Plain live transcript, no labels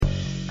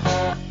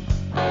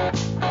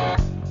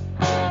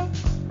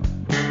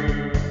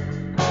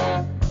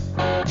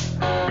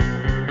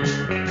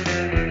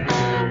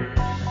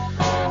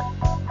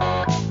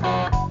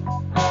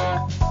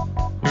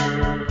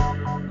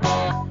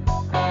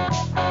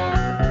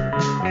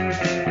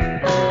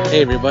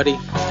Hey everybody,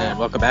 and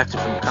welcome back to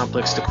From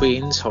Complex to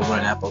Queens, Home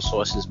Run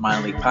Applesauce's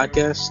minor league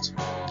podcast.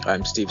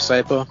 I'm Steve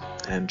Saipa,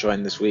 and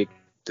joined this week,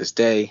 this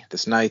day,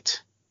 this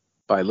night,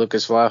 by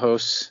Lucas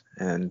Vlahos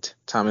and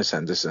Thomas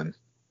Henderson.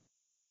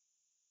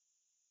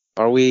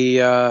 Are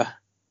we are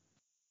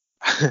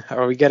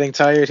we getting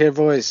tired here,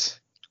 boys?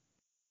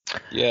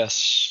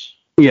 Yes.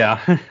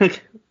 Yeah.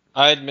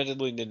 I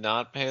admittedly did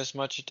not pay as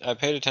much. I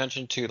paid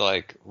attention to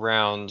like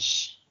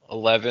rounds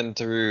 11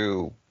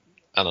 through,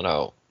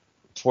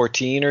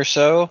 14 or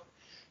so.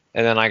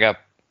 And then I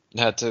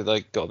had to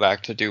like go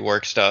back to do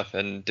work stuff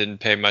and didn't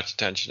pay much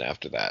attention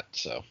after that.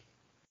 So.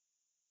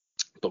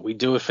 But we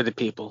do it for the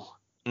people.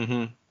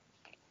 Mm-hmm.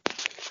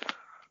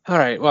 All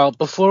right. Well,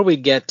 before we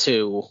get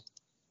to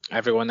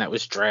everyone that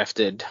was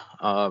drafted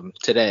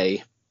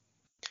today,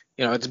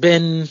 it's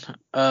been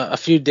a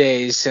few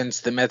days since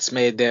the Mets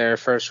made their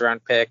first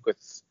round pick with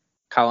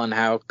Colin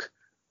Houck.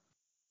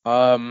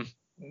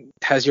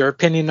 Has your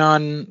opinion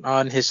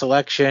on his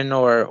selection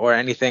or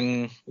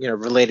anything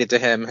related to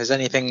him, has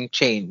anything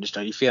changed?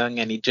 Are you feeling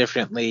any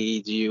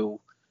differently? Do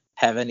you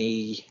have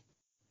any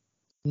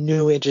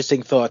new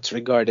interesting thoughts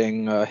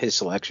regarding his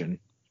selection?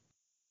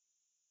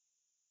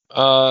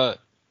 I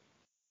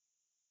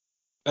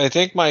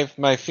think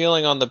my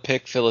feeling on the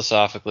pick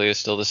philosophically is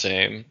still the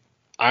same.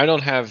 I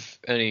don't have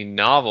any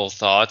novel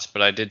thoughts,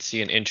 but I did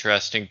see an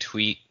interesting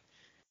tweet.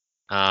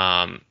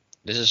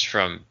 This is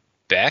from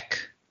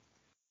Beck,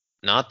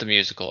 not the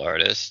musical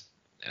artist.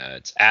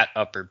 It's at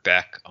Upper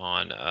Beck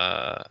on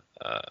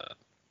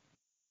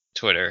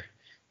Twitter.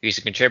 He's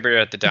a contributor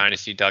at the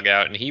Dynasty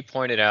Dugout, and he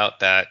pointed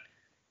out that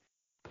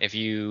if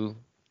you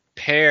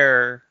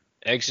pair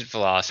exit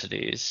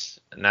velocities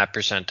and that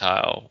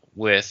percentile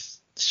with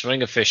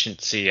swing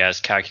efficiency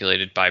as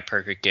calculated by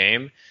Perfect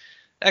Game,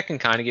 that can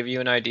kind of give you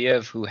an idea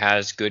of who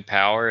has good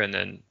power and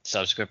then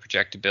subsequent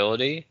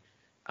projectability.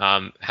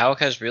 Houck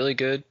has really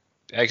good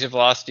exit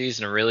velocities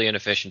and a really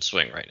inefficient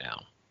swing right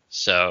now.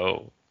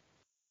 So,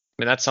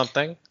 that's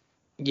something.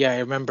 Yeah, I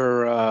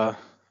remember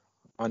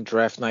on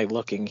draft night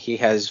looking, he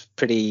has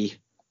pretty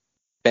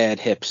bad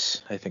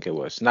hips, I think it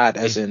was. Not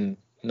as in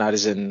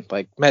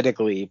like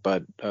medically,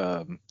 but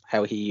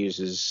how he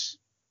uses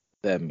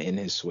them in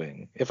his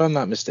swing, if I'm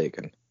not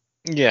mistaken.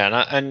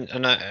 Yeah,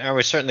 and I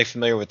was certainly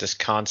familiar with this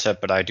concept,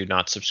 but I do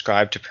not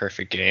subscribe to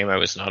Perfect Game. I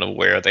was not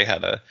aware they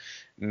had a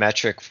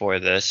metric for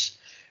this.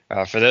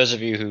 For those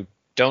of you who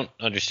don't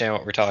understand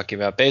what we're talking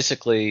about,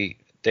 basically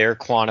they're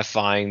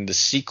quantifying the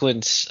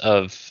sequence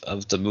of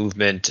the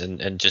movement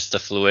and just the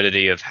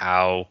fluidity of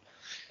how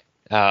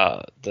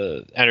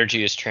the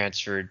energy is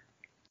transferred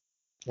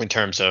in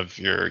terms of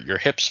your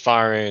hips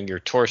firing, your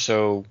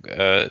torso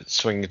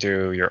swinging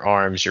through, your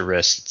arms, your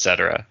wrists,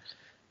 etc.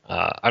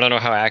 I don't know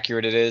how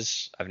accurate it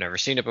is. I've never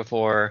seen it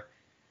before.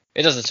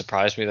 It doesn't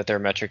surprise me that there are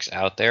metrics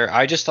out there.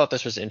 I just thought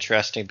this was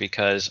interesting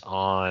because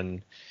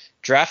on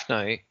draft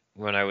night,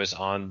 when I was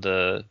on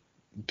the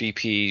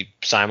BP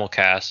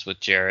simulcast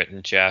with Jarrett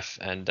and Jeff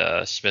and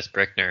Smith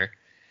Brickner,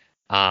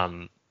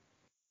 I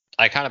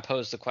kind of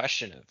posed the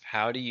question of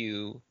how do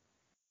you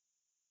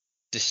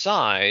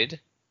decide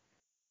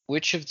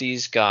which of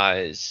these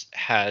guys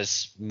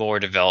has more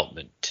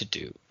development to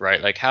do,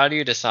 right? Like, how do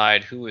you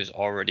decide who is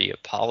already a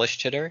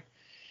polished hitter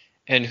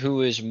and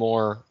who is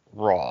more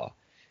raw?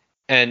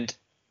 And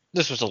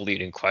this was a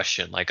leading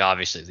question. Like,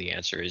 obviously the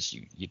answer is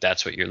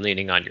that's what you're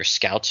leaning on your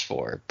scouts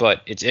for.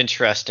 But it's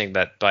interesting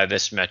that by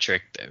this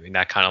metric,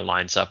 that kind of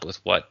lines up with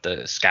what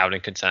the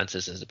scouting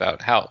consensus is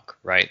about Houck,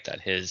 right?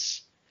 That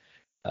his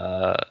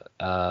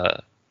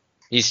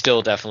he's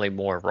still definitely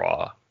more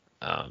raw.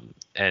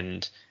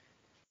 And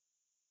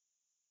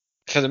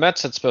for the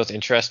Mets, that's both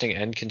interesting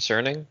and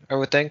concerning, I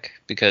would think,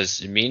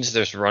 because it means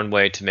there's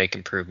runway to make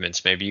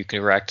improvements. Maybe you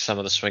can correct some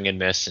of the swing and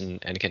miss and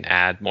can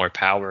add more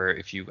power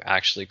if you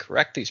actually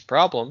correct these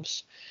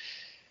problems.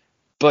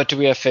 But do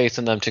we have faith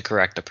in them to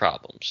correct the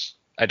problems?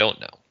 I don't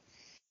know.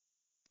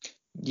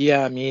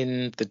 Yeah,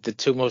 the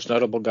two most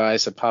notable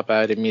guys that pop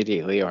out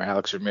immediately are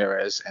Alex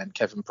Ramirez and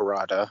Kevin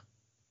Parada.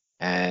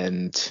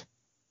 And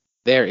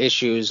their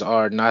issues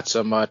are not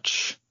so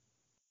much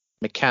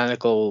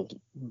mechanical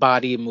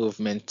body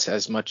movement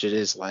as much as it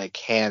is like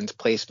hand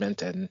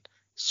placement and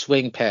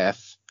swing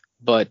path,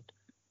 but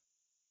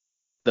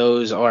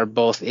those are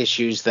both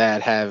issues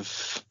that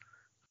have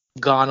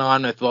gone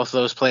on with both of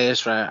those players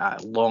for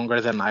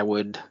longer than I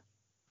would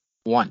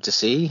want to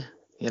see.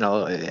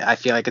 I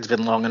feel like it's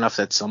been long enough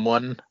that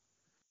someone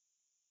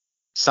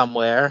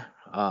somewhere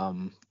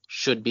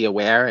should be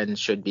aware and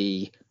should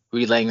be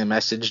relaying the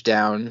message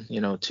down,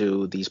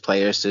 to these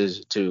players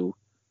to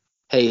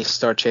hey,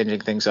 start changing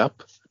things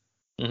up.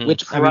 Mm-hmm.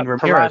 Which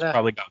Ramirez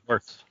probably got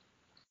worse.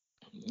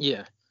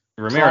 Yeah,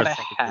 Ramirez Parada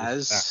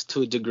has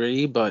to a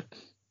degree, but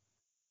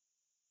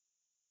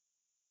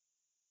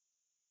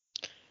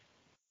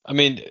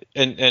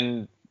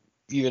and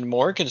even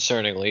more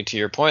concerningly, to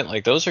your point,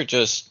 like those are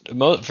just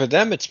for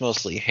them, it's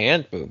mostly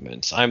hand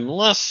movements. I'm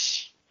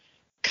less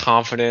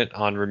confident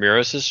on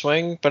Ramirez's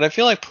swing, but I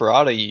feel like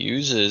Parada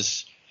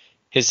uses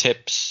his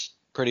hips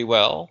pretty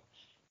well.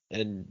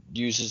 and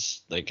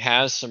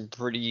has some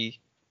pretty.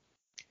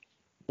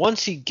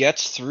 Once he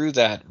gets through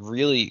that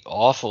really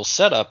awful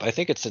setup, I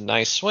think it's a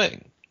nice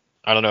swing.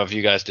 I don't know if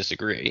you guys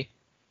disagree.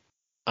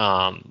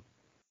 No,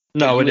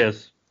 it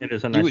is. It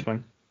is a nice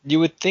swing. You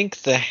would think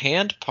the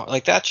hand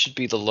part, that should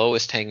be the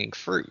lowest hanging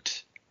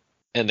fruit,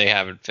 and they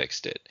haven't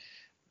fixed it.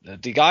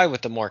 The guy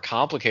with the more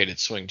complicated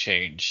swing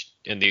change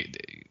in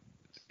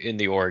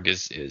the org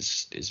is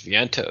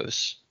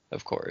Vientos,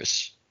 of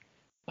course.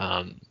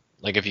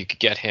 If you could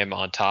get him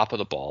on top of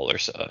the ball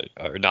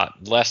or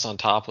not less on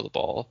top of the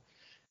ball,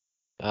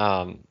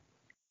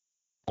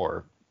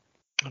 or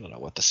I don't know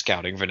what the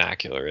scouting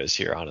vernacular is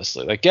here,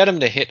 honestly. Get him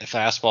to hit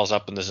fastballs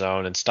up in the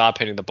zone and stop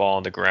hitting the ball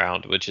on the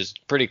ground, which is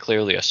pretty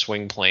clearly a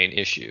swing plane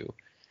issue.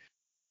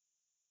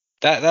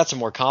 That's a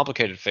more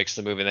complicated fix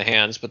than moving the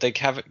hands, but they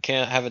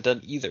haven't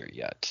done either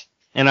yet.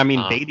 And I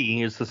mean,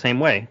 Beatty is the same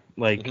way.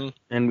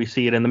 And we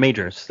see it in the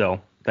majors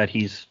still, that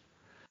he's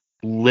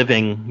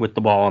living with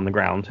the ball on the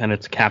ground, and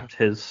it's capped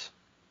his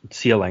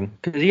ceiling.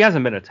 Because he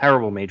hasn't been a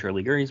terrible major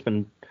leaguer. He's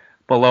been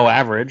below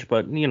average,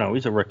 but,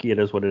 he's a rookie. It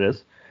is what it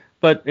is.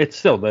 But it's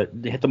still,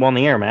 hit the ball in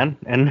the air, man.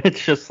 And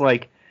it's just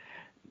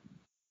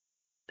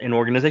an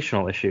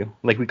organizational issue.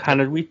 We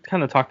kind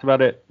of talked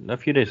about it a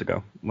few days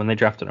ago when they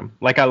drafted him.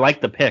 I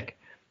like the pick,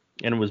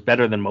 and it was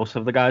better than most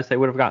of the guys they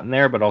would have gotten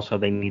there, but also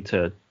they need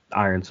to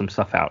iron some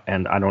stuff out,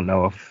 and I don't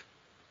know if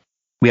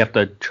we have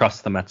to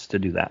trust the Mets to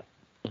do that.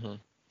 Mm-hmm.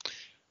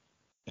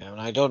 Yeah, and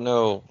I don't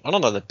know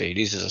that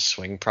Beatty's is a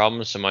swing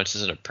problem so much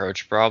as an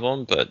approach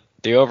problem, but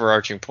the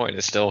overarching point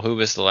is still who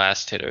was the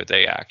last hitter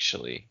they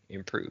actually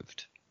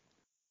improved.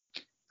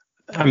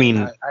 I mean,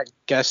 I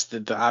guess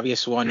the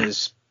obvious one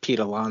is Pete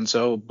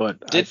Alonso,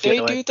 but did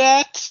they do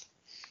that?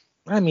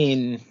 I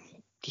mean,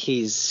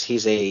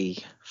 he's a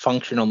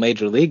functional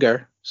major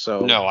leaguer, so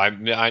no,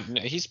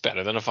 he's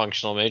better than a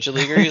functional major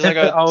leaguer. He's like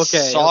a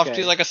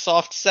He's like a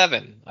soft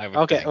 7. I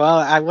would think. Well,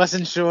 I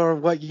wasn't sure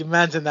what you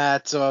meant in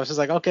that, so I was just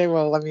like, okay,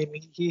 well, I mean,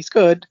 he's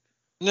good.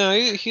 No,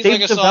 he's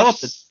like a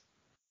soft.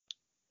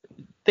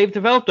 They've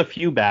developed a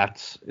few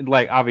bats.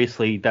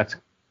 Obviously, that's.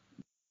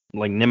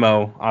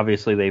 Nimmo,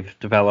 obviously they've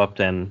developed,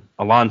 and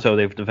Alonso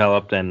they've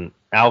developed, and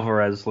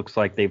Alvarez looks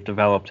like they've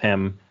developed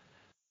him,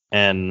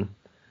 and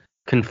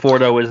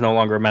Conforto is no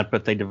longer a Met,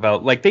 but they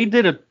developed, they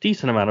did a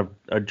decent amount of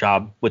a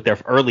job with their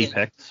early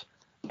picks.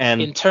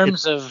 And in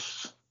terms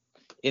of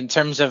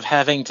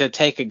having to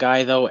take a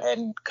guy though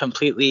and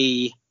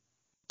completely,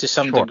 to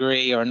some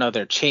degree or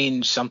another,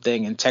 change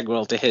something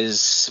integral to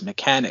his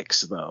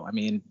mechanics though. I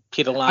mean,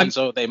 Pete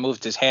Alonso, they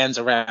moved his hands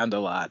around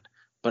a lot,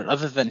 but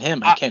other than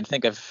him, I can't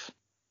think of.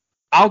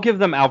 I'll give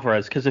them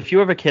Alvarez, because if you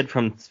have a kid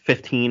from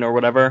 15 or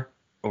whatever,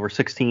 over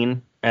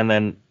 16, and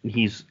then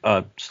he's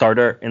a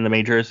starter in the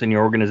majors in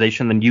your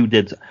organization, then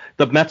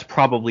the Mets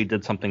probably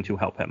did something to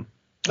help him.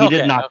 He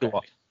did not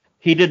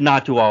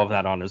do all of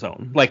that on his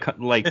own.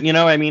 You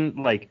know what I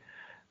mean?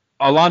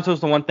 Alonso's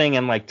the one thing,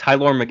 and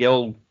Tyler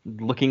McGill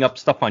looking up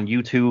stuff on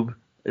YouTube.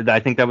 I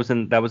think that was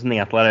in the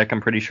Athletic.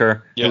 I'm pretty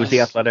sure it was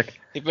the Athletic.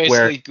 He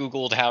basically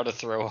Googled how to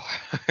throw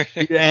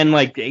hard. And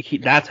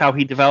that's how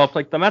he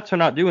developed. The Mets are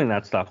not doing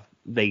that stuff.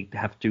 They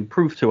have to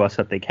prove to us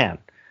that they can.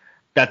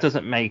 That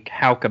doesn't make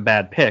Houck a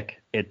bad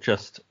pick. It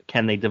just,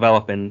 can they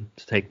develop to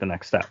take the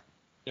next step?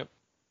 Yep.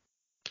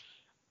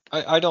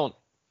 I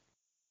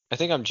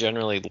think I'm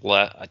generally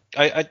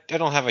I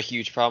don't have a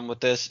huge problem with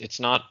this. It's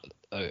not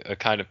a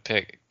kind of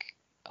pick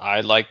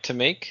I like to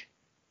make.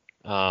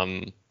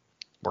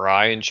 Were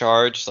I in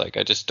charge,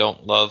 I just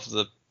don't love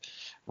the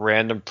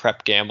random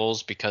prep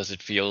gambles because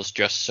it feels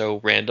just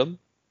so random.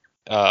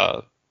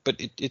 But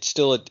it's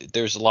still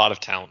there's a lot of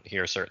talent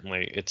here.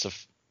 Certainly, it's a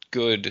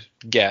good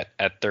get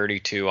at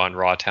 32 on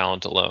raw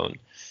talent alone.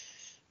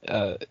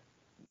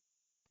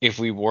 If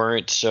we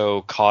weren't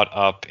so caught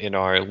up in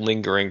our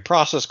lingering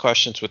process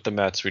questions with the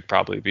Mets, we'd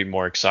probably be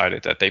more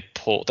excited that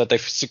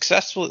they've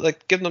successfully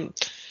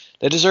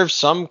they deserve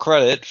some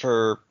credit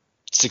for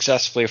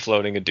successfully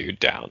floating a dude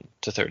down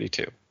to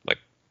 32.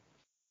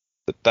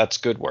 That's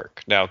good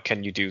work. Now,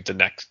 can you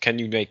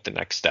make the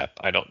next step?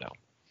 I don't know.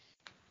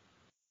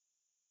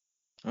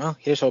 Well,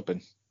 here's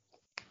hoping.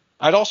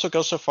 I'd also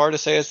go so far to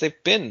say as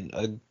they've been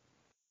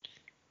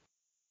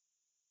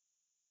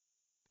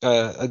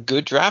a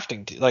good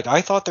drafting team.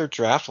 I thought their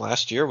draft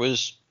last year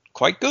was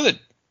quite good,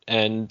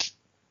 and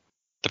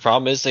the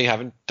problem is they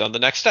haven't done the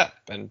next step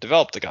and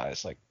developed the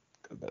guys.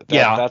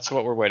 That's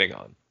what we're waiting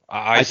on.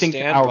 I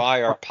stand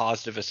by our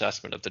positive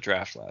assessment of the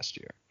draft last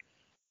year.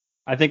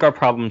 I think our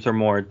problems are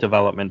more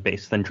development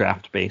based than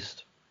draft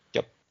based.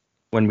 Yep.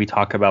 When we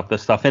talk about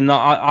this stuff, and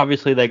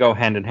obviously they go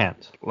hand in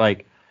hand.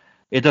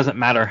 It doesn't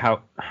matter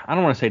I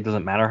don't want to say it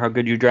doesn't matter how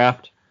good you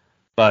draft,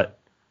 but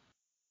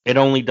it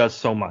only does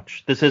so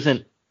much. This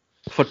isn't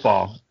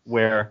football,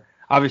 where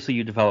obviously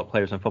you develop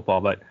players in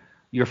football, but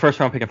your first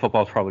round pick in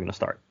football is probably going to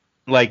start.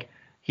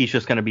 He's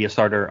just going to be a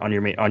starter on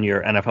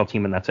your NFL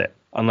team, and that's it,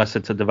 unless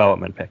it's a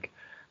development pick.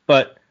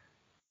 But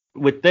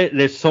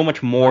there's so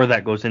much more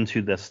that goes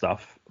into this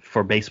stuff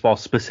for baseball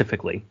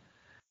specifically.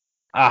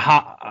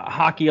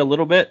 Hockey a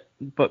little bit,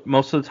 but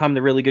most of the time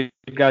the really good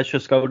guys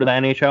just go to the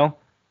NHL.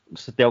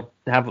 So they'll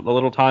have a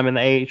little time in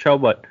the AHL,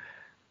 but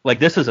like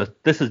this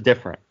is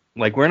different.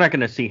 Like we're not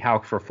going to see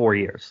Houck for 4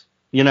 years,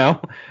 and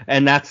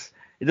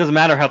it doesn't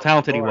matter how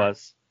talented he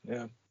was.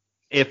 Yeah.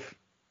 If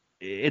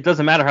it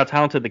doesn't matter how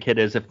talented the kid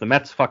is, if the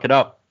Mets fuck it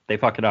up, they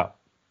fuck it up.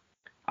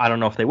 I don't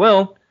know if they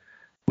will.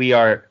 We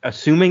are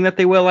assuming that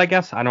they will, I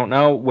guess. I don't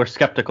know. We're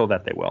skeptical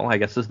that they will, I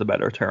guess is the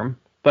better term.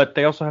 But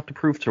they also have to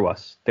prove to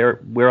us.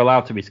 We're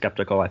allowed to be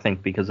skeptical, I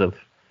think, because of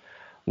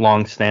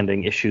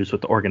long-standing issues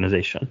with the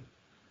organization.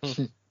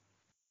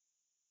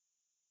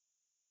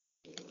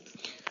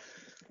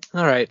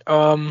 All right.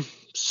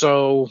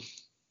 So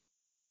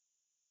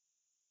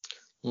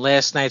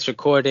last night's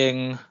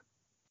recording,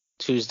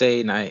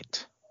 Tuesday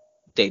night,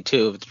 day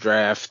 2 of the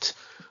draft.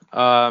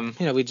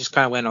 We just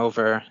kind of went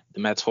over the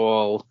Mets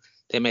haul.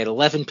 They made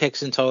 11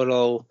 picks in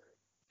total,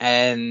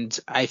 and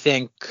I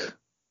think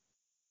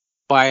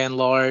by and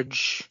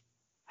large,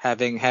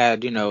 having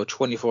had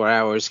 24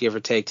 hours give or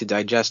take to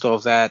digest all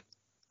of that,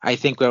 I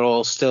think we're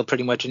all still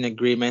pretty much in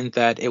agreement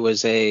that it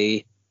was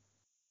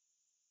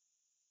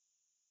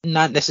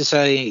not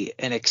necessarily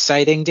an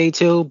exciting day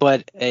 2,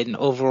 but an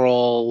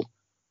overall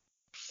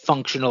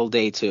functional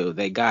day 2.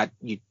 They got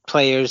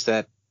players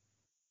that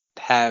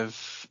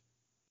have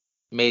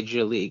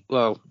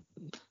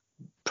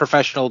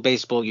professional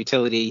baseball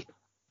utility,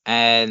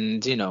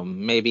 and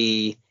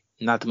maybe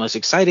not the most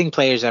exciting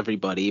players,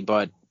 everybody,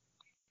 but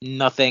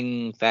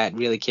nothing that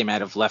really came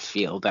out of left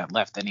field that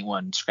left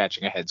anyone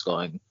scratching their heads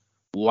going,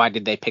 why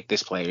did they pick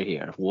this player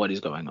here? What is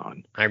going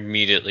on? I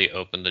immediately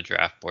opened the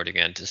draft board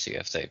again to see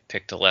if they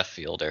picked a left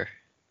fielder.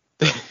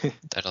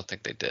 I don't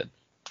think they did.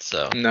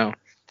 So no.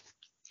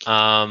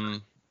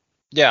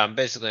 Yeah, I'm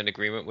basically in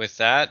agreement with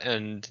that,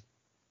 and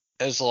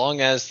as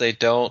long as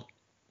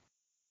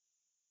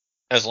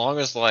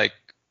like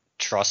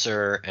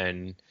Trusser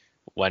and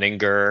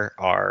Wenninger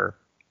are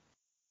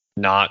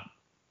not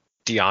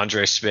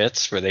DeAndre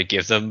Smiths, where they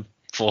give them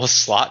full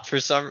slot for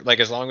some, like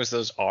as long as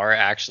those are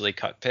actually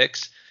cut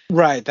picks.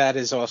 Right, that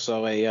is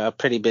also a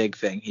pretty big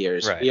thing here.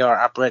 Right. We are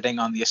operating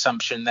on the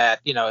assumption that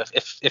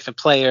if a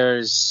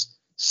player's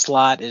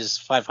slot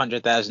is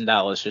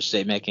 $500,000, just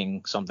say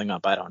making something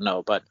up, I don't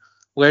know, but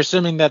we're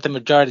assuming that the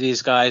majority of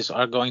these guys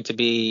are going to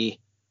be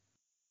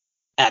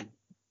at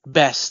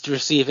best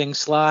receiving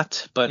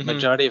slot, but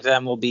majority of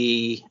them will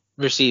be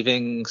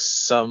receiving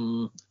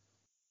some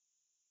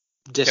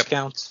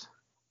discounts.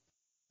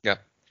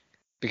 Yep.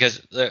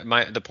 Because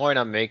the point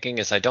I'm making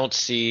is I don't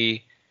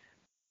see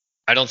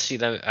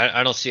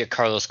a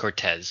Carlos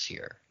Cortez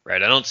here,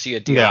 right? I don't see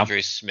a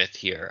DeAndre Smith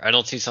here. I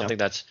don't see something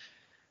that's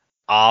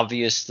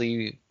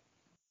obviously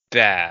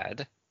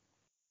bad,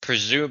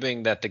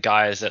 presuming that the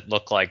guys that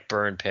look like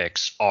burn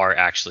picks are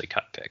actually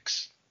cut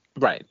picks.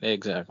 Right,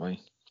 exactly.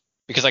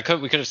 Because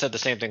we could have said the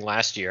same thing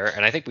last year,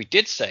 and I think we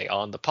did say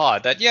on the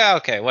pod that,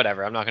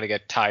 whatever, I'm not going to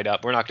get tied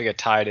up. We're not going to get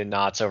tied in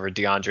knots over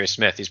DeAndre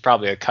Smith. He's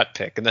probably a cut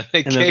pick, and then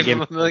they gave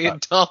him $1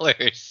 million.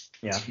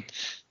 Yeah.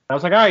 I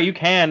was like, all right, you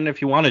can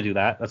if you want to do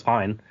that. That's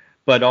fine.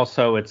 But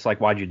also, it's like,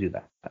 why'd you do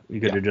that?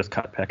 You could have just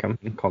cut pick him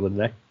and called it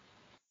a day.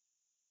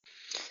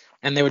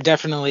 And there were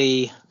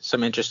definitely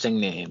some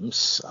interesting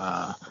names.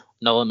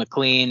 Nolan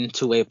McLean,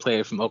 two-way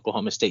player from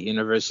Oklahoma State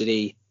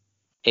University.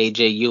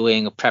 A.J.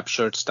 Ewing, a prep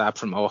shortstop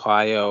from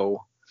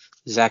Ohio.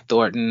 Zach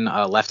Thornton,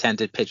 a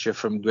left-handed pitcher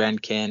from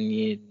Grand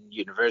Canyon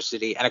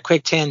University. And a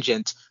quick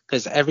tangent,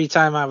 because every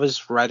time I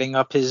was writing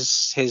up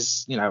his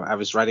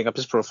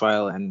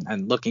profile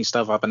and looking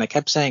stuff up, and I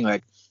kept saying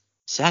like,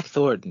 Zach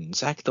Thornton.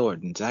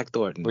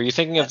 Were you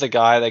thinking of the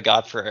guy they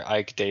got for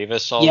Ike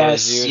Davis all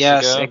those years ago?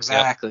 Yes,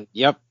 exactly.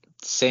 Yep.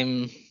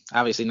 Same,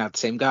 obviously not the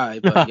same guy,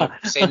 but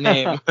same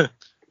name.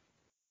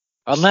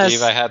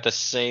 Steve, I had the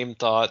same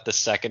thought the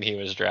second he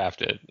was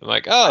drafted. I'm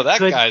like,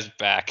 guy's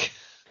back.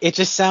 It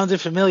just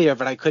sounded familiar,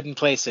 but I couldn't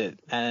place it,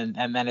 and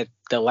then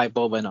the light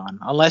bulb went on.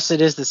 Unless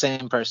it is the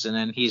same person,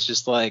 and he's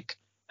just like,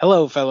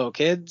 "Hello, fellow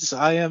kids.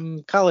 I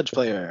am college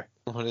player."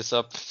 What is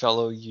up,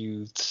 fellow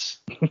youths?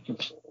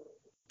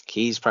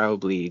 He's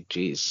probably,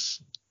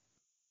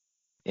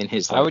 in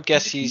his I would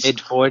guess he's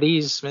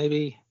mid-40s,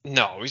 maybe.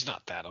 No, he's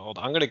not that old.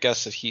 I'm gonna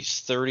guess that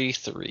he's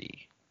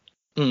 33.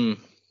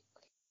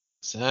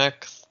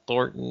 Zach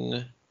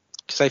Thornton.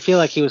 Because I feel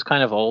like he was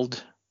kind of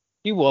old.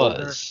 He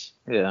was.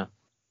 Older. Yeah.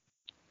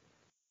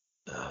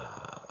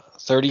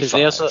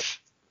 35.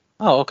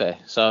 Oh, okay.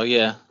 So,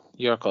 yeah,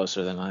 you're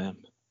closer than I am.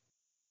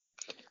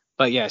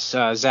 But yes,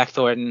 Zach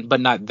Thornton,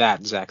 but not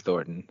that Zach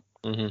Thornton.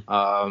 Moving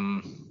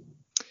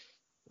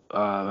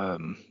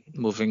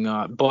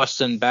on.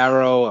 Boston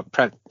Barrow, a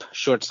prep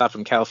shortstop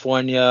from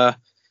California.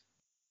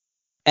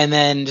 And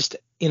then just,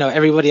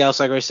 everybody else,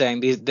 like I was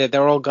saying,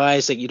 they're all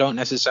guys that you don't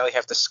necessarily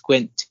have to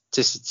squint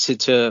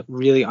to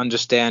really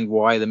understand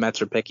why the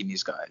Mets are picking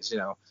these guys.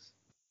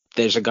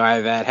 There's a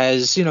guy that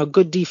has,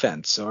 good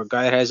defense, or a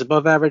guy that has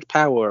above average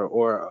power,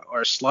 or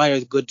a slider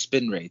with good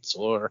spin rates,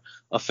 or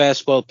a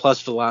fastball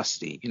plus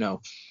velocity.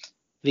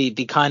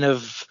 The kind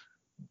of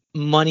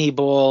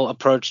Moneyball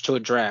approach to a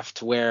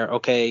draft where,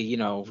 okay,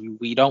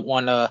 we don't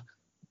want to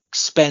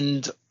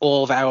spend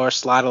all of our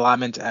slot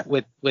allotment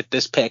with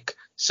this pick.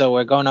 So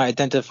we're going to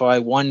identify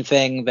one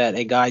thing that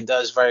a guy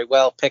does very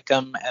well, pick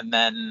him, and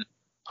then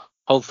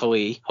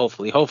hopefully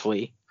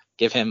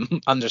give him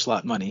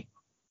underslot money.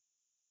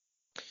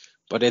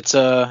 But it's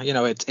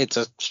it's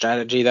a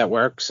strategy that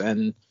works,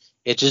 and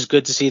it's just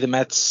good to see the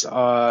Mets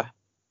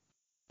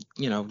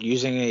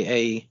using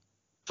a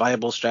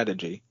viable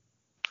strategy.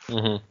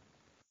 Mm-hmm.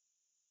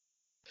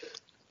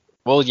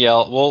 We'll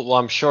yell. Well,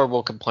 I'm sure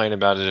we'll complain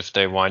about it if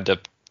they wind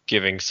up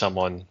giving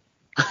someone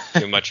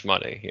too much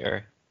money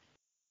here.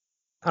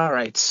 All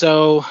right,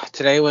 so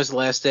today was the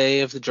last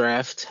day of the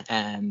draft,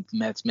 and the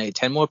Mets made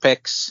 10 more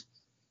picks.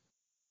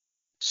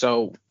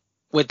 So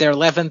with their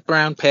 11th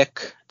round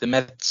pick, the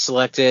Mets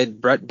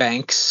selected Brett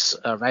Banks,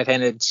 a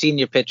right-handed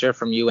senior pitcher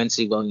from UNC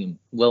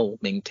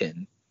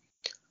Wilmington.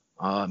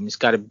 He's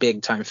got a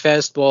big-time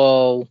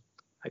fastball,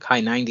 like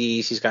high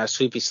 90s. He's got a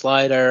sweepy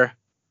slider.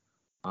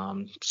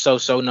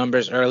 So-so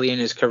numbers early in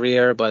his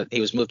career, but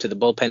he was moved to the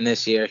bullpen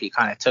this year. He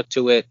kind of took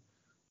to it.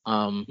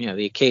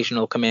 The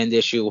occasional command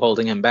issue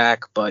holding him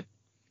back, but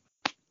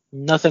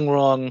nothing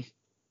wrong,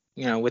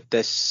 with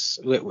this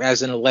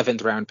as an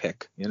 11th round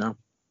pick,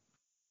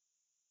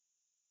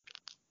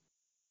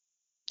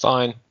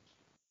 Fine.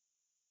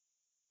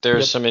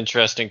 There's some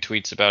interesting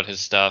tweets about his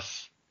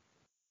stuff.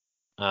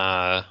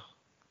 Copy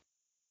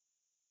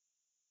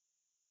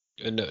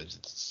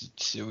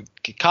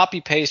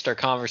paste our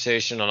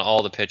conversation on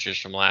all the pitchers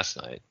from last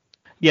night.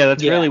 Yeah,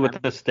 that's really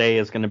what this day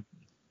is going to.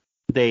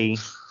 They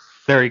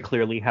very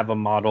clearly have a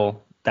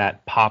model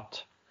that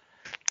popped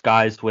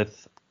guys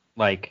with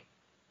like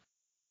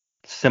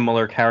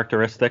similar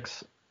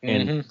characteristics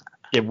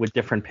with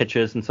different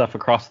pitches and stuff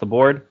across the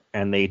board,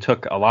 and they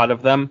took a lot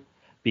of them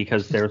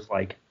because there's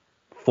like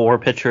 4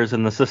 pitchers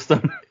in the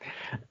system.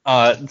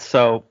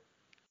 So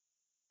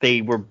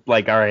they were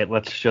like, all right,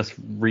 let's just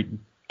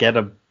get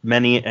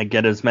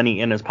as many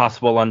in as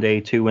possible on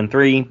day 2 and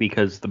 3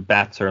 because the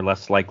bats are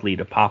less likely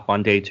to pop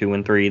on day 2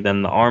 and 3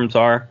 than the arms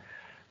are.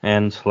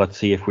 And let's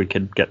see if we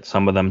could get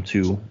some of them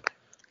to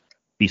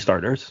be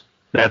starters.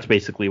 That's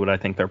basically what I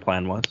think their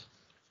plan was.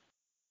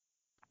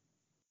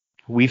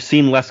 We've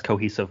seen less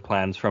cohesive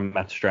plans from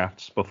Mets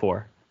drafts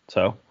before,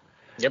 so.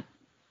 Yep.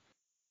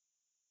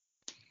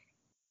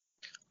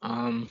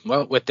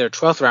 Well, with their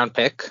 12th round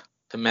pick,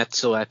 the Mets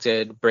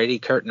selected Brady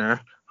Kirtner,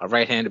 a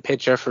right-handed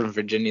pitcher from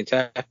Virginia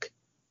Tech,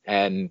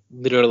 and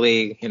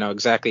literally,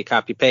 exactly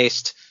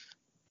copy-paste.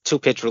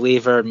 2-pitch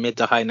reliever, mid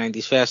to high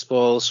 90s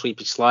fastball,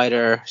 sweepy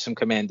slider, some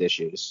command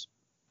issues.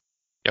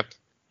 Yep.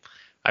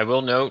 I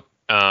will note,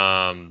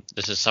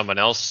 this is someone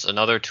else,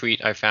 another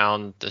tweet I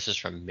found. This is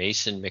from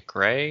Mason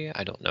McRae.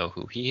 I don't know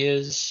who he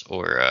is,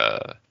 or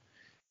let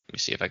me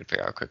see if I can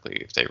figure out quickly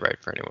if they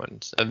write for anyone.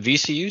 It's a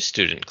VCU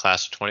student,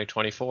 class of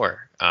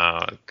 2024.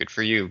 Good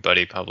for you,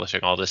 buddy,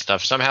 publishing all this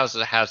stuff. Somehow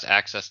has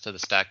access to the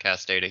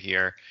StatCast data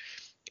here,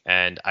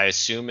 and I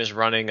assume is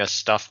running a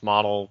stuff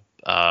model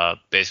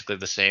basically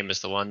the same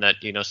as the one that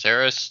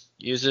Saris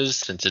uses,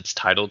 since it's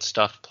titled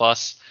Stuff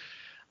Plus.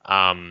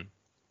 Where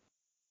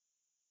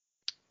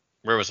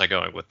was I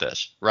going with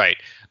this? Right.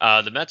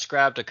 The Mets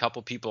grabbed a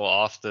couple people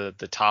off the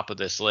top of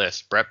this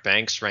list. Brett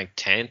Banks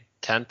ranked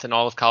 10th in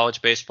all of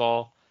college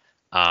baseball.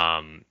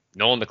 Nolan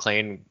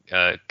McLean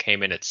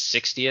came in at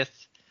 60th,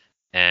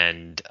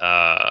 and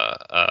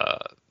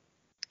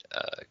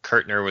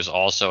Kirtner was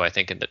also, I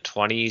think, in the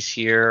 20s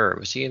here, or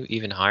was he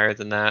even higher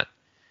than that?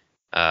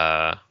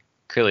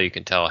 Clearly, you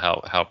can tell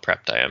how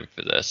prepped I am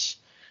for this.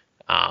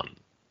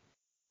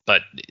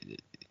 But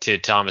to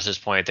Thomas's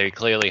point, they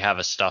clearly have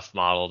a stuff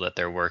model that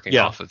they're working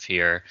off of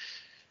here.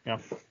 Yeah.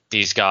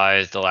 These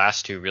guys, the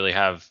last 2, really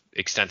have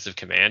extensive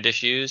command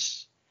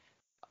issues.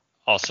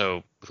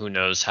 Also, who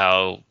knows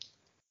how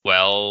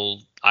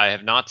well, I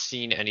have not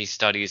seen any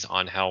studies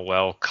on how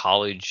well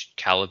college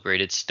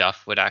calibrated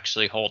stuff would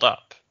actually hold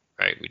up,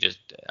 right?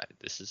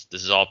 This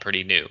is all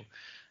pretty new,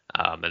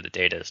 and the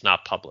data is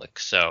not public.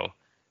 So,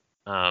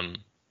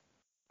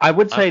 I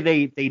would say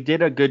they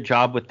did a good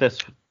job with this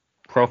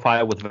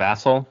profile with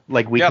Vassell.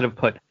 Like we could have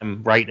put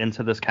him right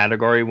into this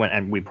category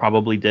and we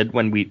probably did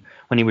when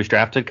he was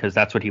drafted, because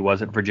that's what he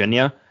was at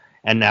Virginia,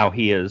 and now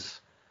he is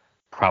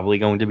probably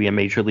going to be a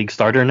major league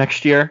starter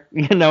next year.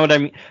 You know what I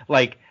mean?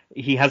 Like,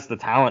 he has the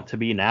talent to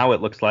be now.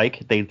 It looks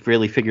like they've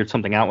really figured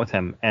something out with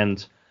him.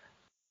 And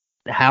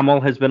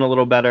Hamill has been a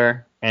little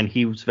better, and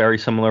he was very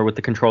similar with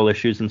the control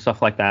issues and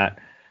stuff like that.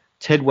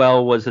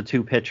 Tidwell was a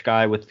 2-pitch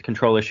guy with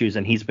control issues,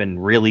 and he's been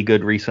really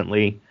good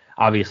recently.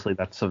 Obviously,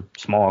 that's a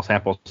small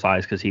sample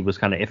size because he was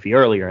kind of iffy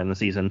earlier in the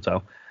season.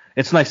 So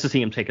it's nice to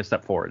see him take a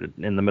step forward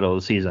in the middle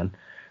of the season.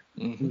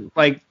 Mm-hmm.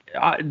 Like,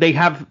 they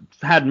have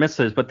had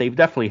misses, but they've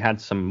definitely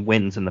had some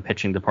wins in the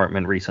pitching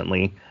department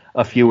recently.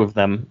 A few of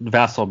them,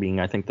 Vassell being,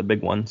 I think, the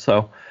big one.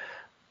 So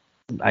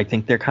I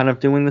think they're kind of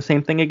doing the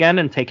same thing again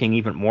and taking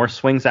even more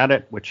swings at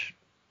it, which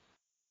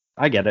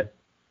I get it.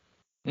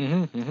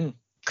 Mm-hmm, mm-hmm.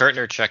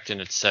 Kirtner checked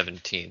in at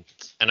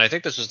 17th, and I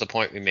think this was the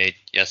point we made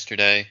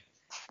yesterday.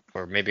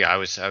 or maybe I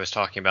was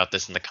talking about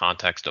this in the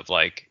context of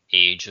like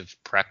age of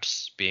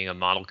preps being a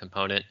model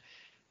component.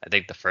 I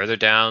think the further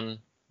down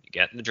you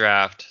get in the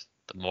draft,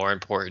 the more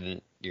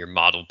important your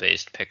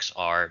model-based picks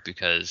are,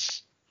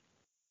 because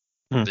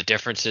the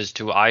differences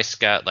to eye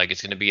scout, like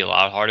it's going to be a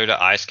lot harder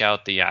to eye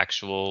scout the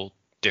actual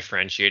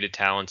differentiated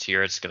talents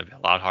here. It's going to be a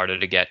lot harder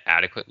to get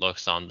adequate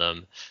looks on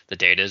them. The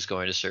data is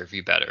going to serve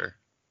you better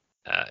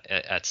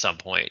at some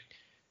point.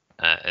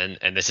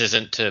 And this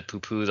isn't to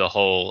poo-poo the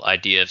whole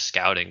idea of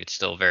scouting. It's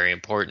still very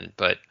important,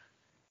 but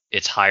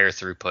it's higher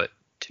throughput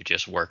to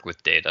just work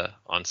with data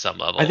on some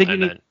level. I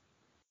think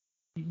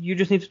you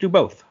just need to do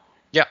both.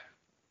 Yeah.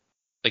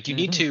 Like you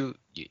need to,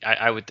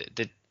 I would,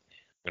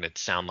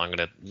 I'm going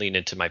to lean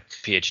into my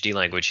PhD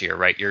language here,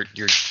 right?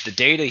 The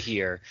data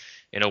here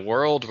in a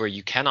world where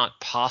you cannot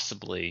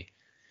possibly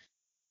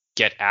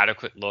get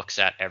adequate looks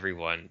at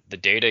everyone. The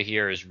data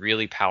here is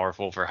really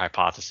powerful for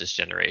hypothesis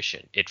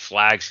generation. It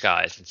flags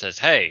guys and says,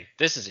 hey,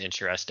 this is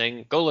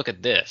interesting. Go look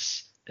at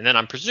this. And then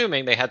I'm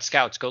presuming they had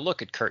scouts go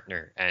look at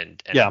Kurtner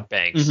and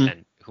Banks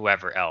and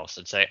whoever else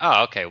and say,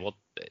 oh, okay, well,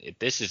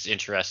 this is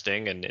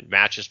interesting and it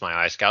matches my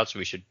eye scouts.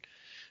 We should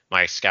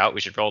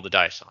roll the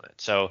dice on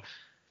it. So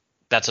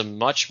that's a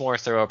much more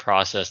thorough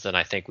process than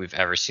I think we've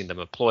ever seen them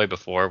employ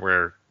before,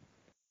 where in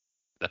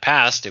the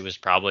past it was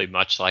probably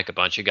much like a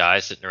bunch of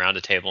guys sitting around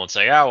a table and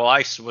say, yeah, well,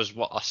 I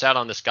sat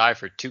on this guy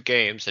for 2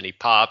 games and he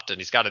popped and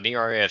he's got an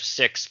ERA of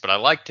 6, but I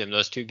liked him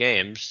those 2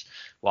 games.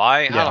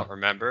 Why? Yeah. I don't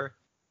remember.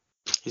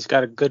 He's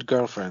got a good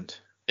girlfriend.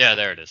 Yeah,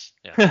 there it is.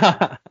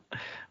 Yeah.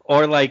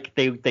 Or like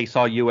they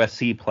saw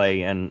USC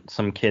play and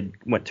some kid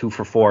went 2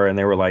 for 4 and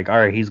they were like, all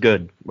right, he's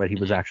good, but he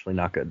was actually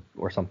not good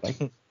or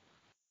something.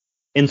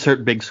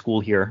 Insert big school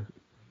here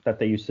that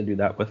they used to do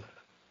that with.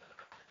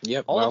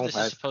 Yep. All of this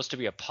is supposed to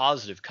be a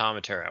positive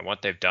commentary on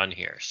what they've done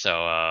here.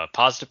 So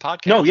positive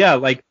podcast. No, yeah,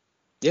 like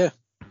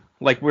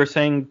we were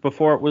saying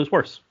before, it was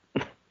worse.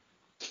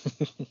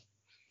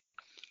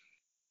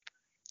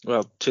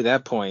 Well, to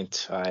that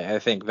point, I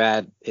think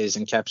that is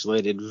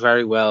encapsulated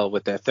very well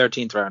with their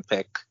 13th round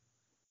pick,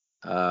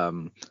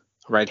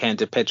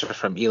 right-handed pitcher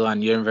from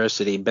Elon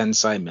University, Ben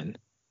Simon.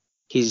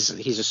 He's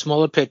a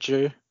smaller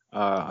pitcher.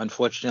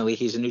 Unfortunately,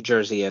 he's a New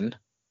Jerseyan,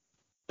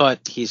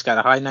 but he's got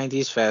a high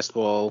 90s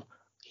fastball.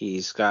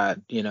 He's got,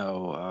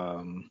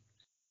 low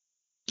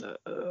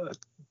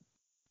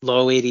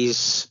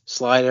 80s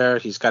slider.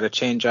 He's got a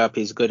changeup.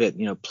 He's good at,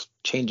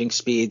 changing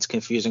speeds,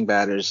 confusing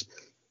batters.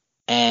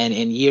 And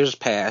in years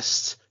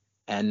past,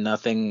 and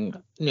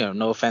nothing,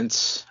 no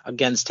offense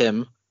against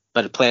him,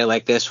 but a player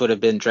like this would have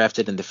been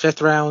drafted in the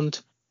 5th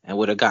round and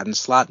would have gotten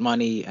slot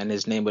money, and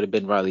his name would have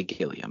been Riley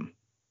Gilliam.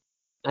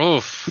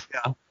 Oof.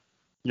 Yeah.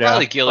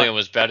 Riley Gilliam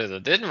was better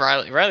than didn't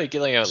Riley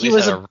Gilliam at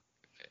least had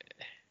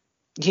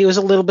he was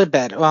a little bit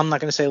better. Well, I'm not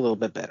going to say a little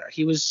bit better.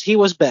 He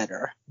was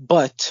better,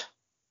 but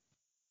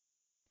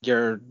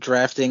you're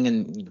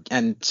drafting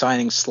and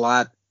signing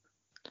slot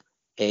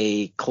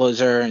a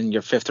closer in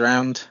your 5th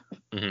round.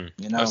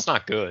 That's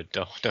not good.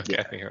 Don't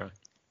get me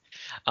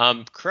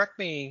wrong. Correct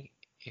me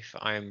if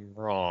I'm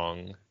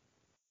wrong.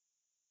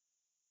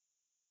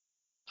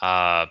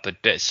 But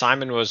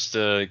Simon was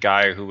the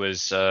guy who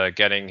was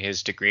getting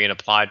his degree in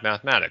applied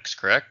mathematics,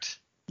 correct?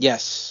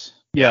 Yes.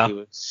 Yeah.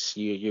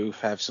 You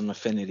have some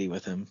affinity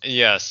with him.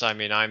 Yes. I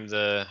mean, I'm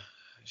the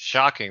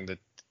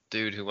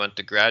dude who went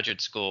to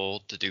graduate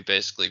school to do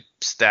basically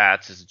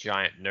stats as a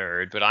giant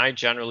nerd, but I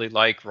generally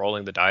like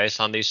rolling the dice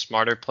on these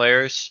smarter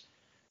players.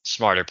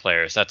 Smarter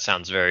players. That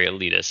sounds very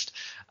elitist.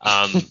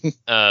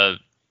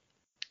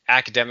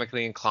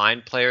 Academically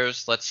inclined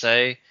players, let's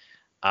say.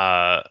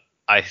 I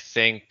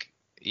think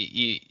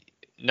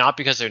not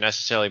because they're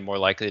necessarily more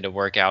likely to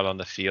work out on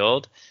the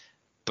field,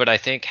 but I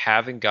think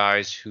having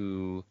guys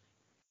who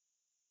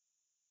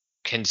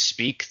can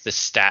speak the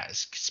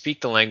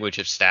language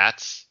of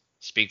stats,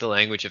 speak the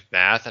language of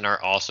math, and are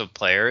also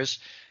players,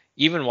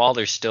 even while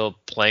they're still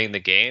playing the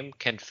game,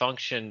 can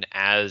function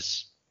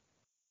as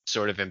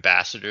sort of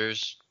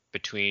ambassadors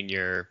between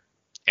your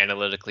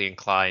analytically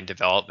inclined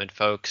development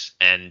folks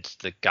and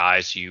the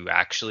guys you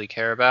actually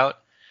care about.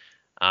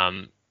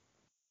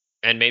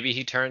 And maybe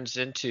he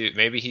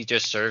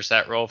just serves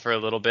that role for a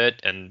little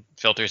bit and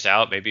filters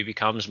out, maybe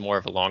becomes more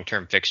of a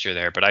long-term fixture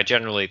there. But I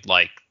generally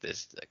like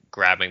this,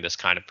 grabbing this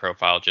kind of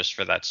profile just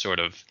for that sort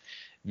of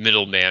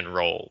middleman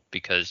role,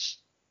 because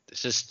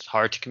this is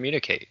hard to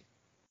communicate.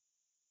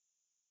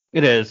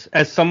 It is.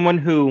 As someone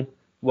who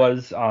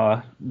was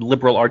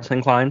liberal arts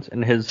inclined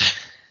in his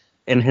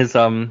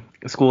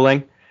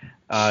schooling,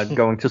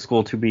 going to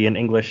school to be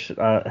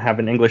have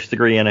an English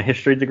degree and a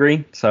history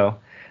degree, so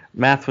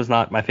math was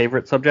not my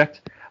favorite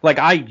subject. Like,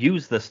 I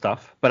use this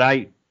stuff,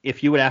 but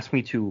if you would ask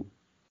me to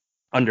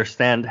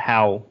understand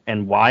how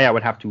and why, I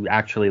would have to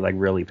actually like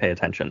really pay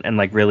attention and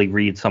like really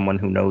read someone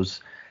who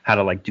knows how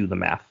to like do the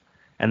math.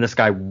 And this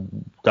guy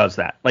does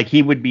that. Like,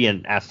 he would be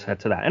an asset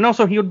to that. And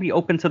also he would be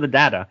open to the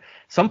data.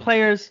 Some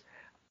players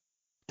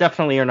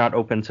definitely are not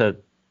open to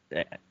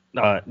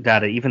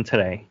data even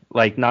today.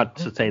 Like, not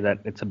to say that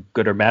it's a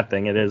good or bad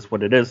thing. It is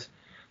what it is.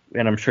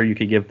 and I'm sure you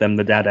could give them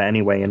the data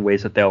anyway in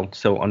ways that they'll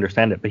still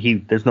understand it. But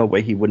there's no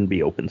way he wouldn't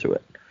be open to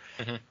it.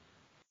 Mm-hmm.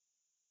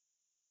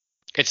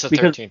 It's the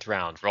Because- 13th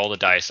round. Roll the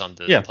dice on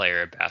the Yeah.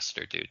 player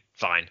ambassador, dude.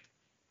 Fine.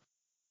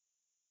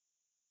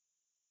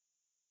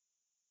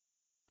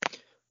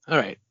 All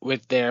right,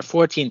 with their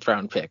 14th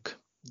round pick,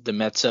 the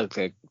Mets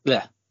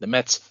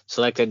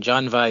selected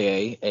John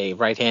Valle, a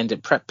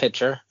right-handed prep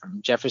pitcher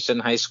from Jefferson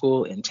High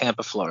School in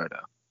Tampa,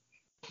 Florida.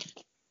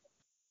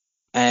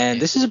 And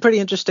this is a pretty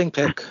interesting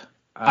pick.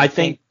 I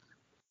think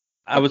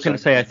I was going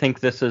to say I think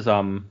this is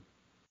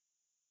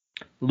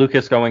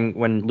Lucas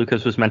when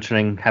Lucas was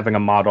mentioning having a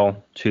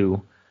model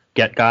to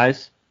get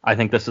guys. I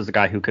think this is a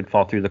guy who could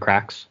fall through the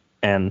cracks,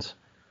 and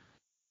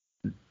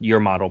your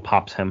model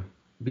pops him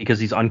because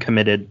he's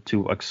uncommitted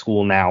to a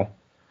school now.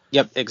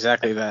 Yep,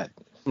 exactly that.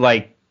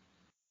 Like,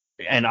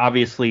 and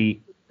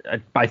obviously,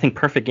 I think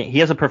Perfect Game. He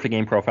has a Perfect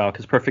Game profile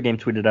because Perfect Game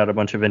tweeted out a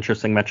bunch of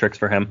interesting metrics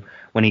for him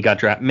when he got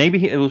drafted.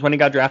 Maybe it was when he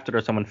got drafted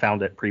or someone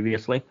found it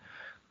previously,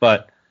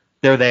 but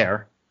they're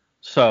there.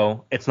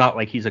 So it's not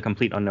like he's a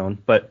complete unknown.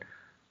 But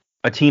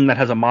a team that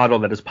has a model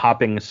that is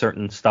popping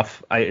certain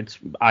stuff, I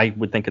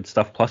would think it's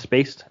stuff plus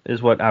based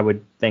is what I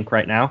would think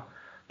right now.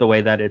 The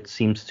way that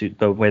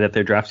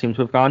their draft seems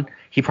to have gone,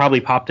 he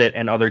probably popped it,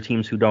 and other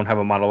teams who don't have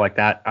a model like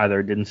that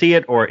either didn't see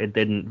it or it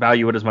didn't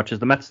value it as much as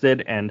the Mets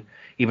did. And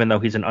even though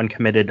he's an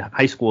uncommitted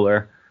high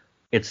schooler,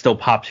 it still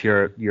pops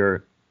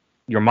your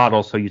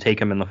model, so you take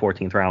him in the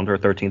 14th round or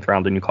 13th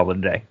round and you call it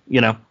a day.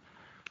 You know?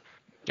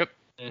 Yep.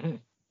 Mm-hmm.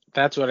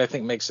 That's what I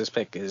think makes this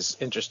pick is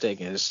interesting.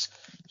 Is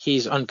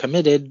he's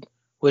uncommitted,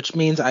 which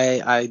means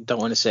I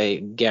don't want to say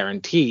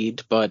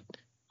guaranteed, but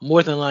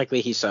more than likely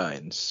he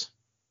signs.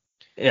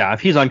 Yeah,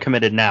 if he's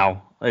uncommitted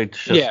now,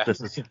 it's just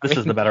this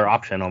is the better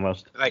option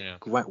almost. Like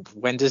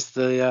when does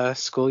the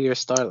school year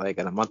start? Like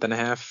in a month and a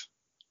half?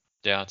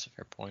 Yeah, that's a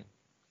fair point.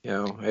 You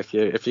know, if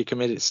you're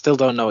committed, still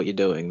don't know what you're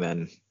doing,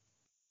 then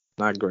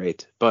not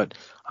great. But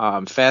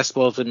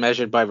fastball has been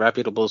measured by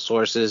reputable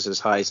sources as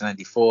high as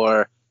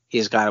 94.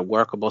 He's got a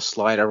workable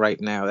slider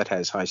right now that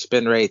has high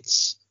spin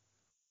rates.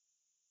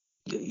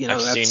 You know,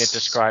 I've seen it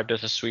described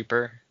as a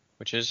sweeper,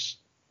 which is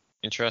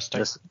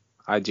interesting.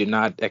 I do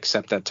not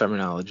accept that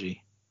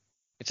terminology.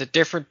 It's a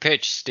different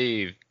pitch,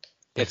 Steve.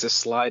 It's a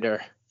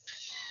slider.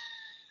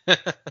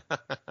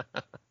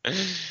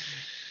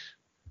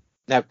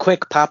 Now,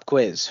 quick pop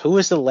quiz. Who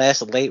was the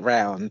last late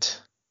round,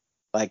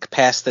 like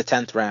past the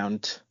 10th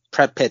round,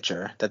 prep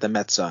pitcher that the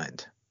Mets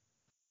signed?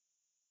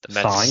 The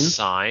Mets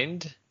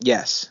signed?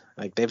 Yes.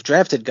 Like, they've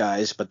drafted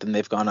guys, but then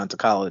they've gone on to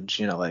college,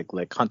 you know,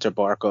 like Hunter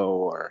Barco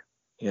or,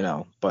 you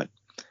know, but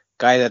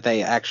guy that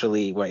they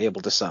actually were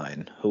able to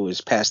sign who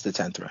was past the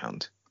 10th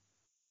round.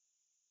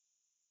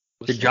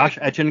 Did Josh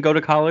Edgen go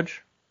to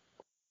college?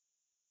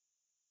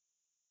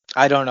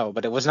 I don't know,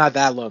 but it was not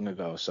that long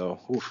ago, so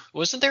oof.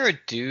 Wasn't there a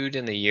dude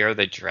in the year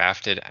they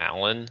drafted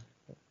Allen?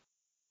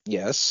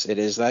 Yes, it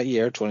is that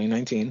year,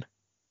 2019.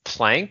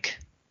 Plank?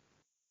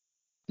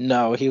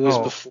 No, he was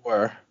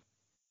before.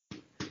 Oh,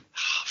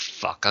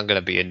 fuck, I'm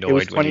gonna be annoyed it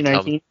was when you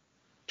tell me.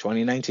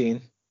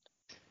 2019.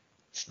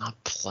 It's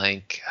not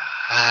Plank.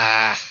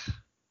 I'm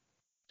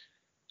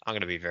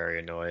gonna be very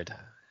annoyed.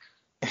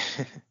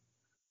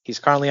 He's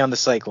currently on the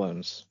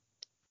Cyclones.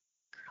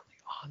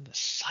 On the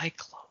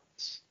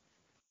Cyclones?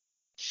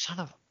 Son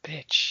of a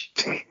bitch.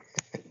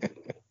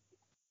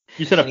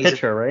 You said a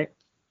pitcher, right?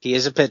 He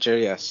is a pitcher,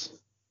 yes.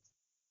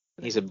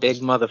 He's a big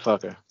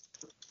motherfucker.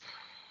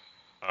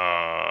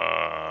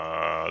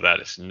 That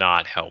is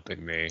not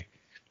helping me.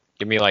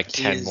 Give me like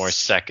 10 more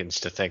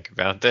seconds to think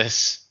about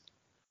this.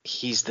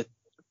 He's the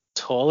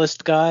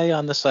tallest guy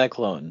on the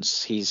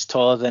Cyclones. He's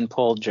taller than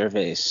Paul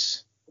Gervais.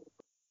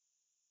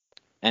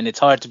 And it's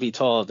hard to be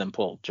taller than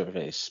Paul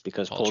Gervais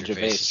because Paul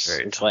Gervais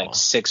is like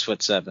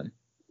 6'7".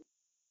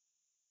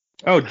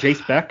 Oh,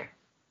 Jace Beck?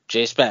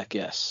 Jace Beck,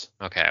 yes.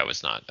 Okay, I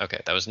was not. Okay,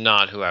 that was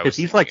not who I was. Because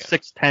he's like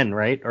 6'10",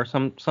 right? Or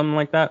something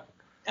like that?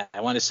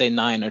 I want to say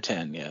 9 or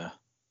 10, yeah.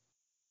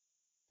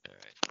 All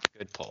right,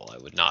 good poll. I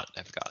would not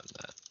have gotten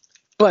that.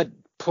 But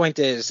point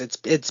is,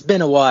 it's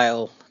been a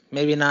while.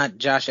 Maybe not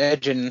Josh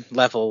Edgen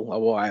level a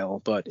while,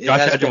 but it Josh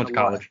has Edgen been went to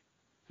college.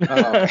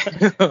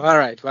 Oh. All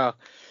right, well,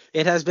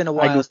 it has been a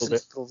while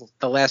since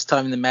the last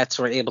time the Mets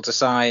were able to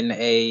sign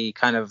a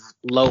kind of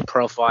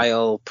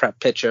low-profile prep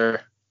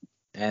pitcher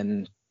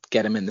and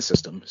get him in the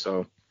system.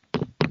 So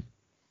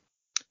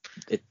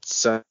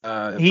it's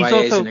he's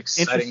also an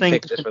exciting interesting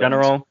pick in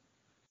general.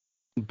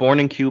 Born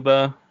in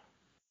Cuba,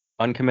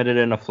 uncommitted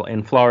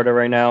in Florida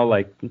right now.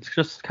 Like, it's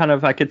just kind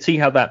of, I could see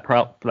how that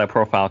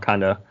profile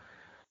kind of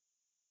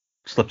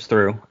slips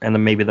through, and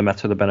then maybe the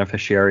Mets are the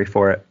beneficiary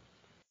for it.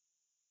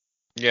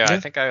 Yeah, I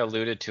think I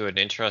alluded to an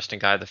interesting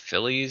guy the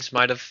Phillies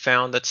might have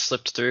found that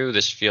slipped through.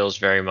 This feels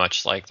very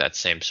much like that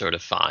same sort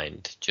of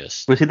find.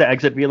 Just was he the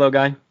exit velo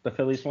guy, the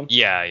Phillies one?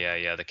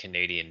 Yeah, the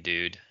Canadian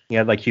dude. He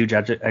had like huge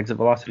exit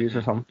velocities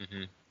or something.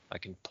 Mm-hmm. I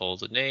can pull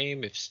the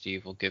name if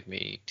Steve will give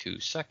me 2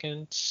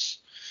 seconds.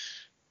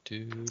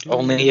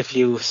 Only if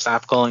you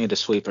stop calling it a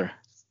sweeper.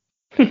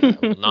 I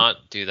will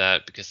not do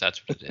that because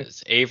that's what it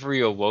is. Avery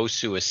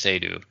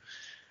Owosu-Asedu,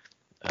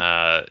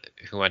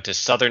 who went to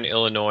Southern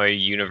Illinois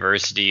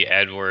University,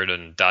 Edward,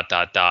 and ...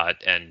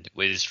 and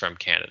is from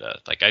Canada.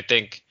 Like, I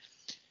think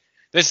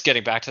this is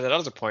getting back to that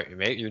other point you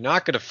made. You're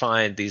not going to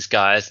find these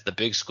guys at the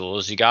big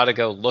schools. You got to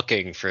go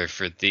looking for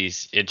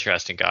these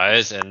interesting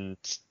guys, and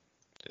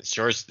it's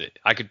yours.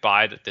 I could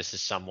buy that this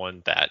is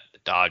someone that the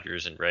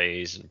Dodgers and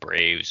Rays and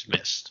Braves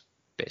missed,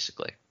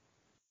 basically.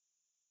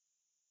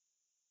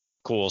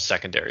 Cool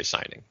secondary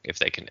signing if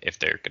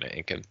they're going to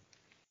ink him.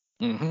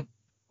 Mm-hmm.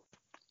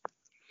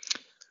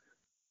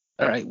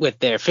 All right, with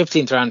their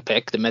 15th round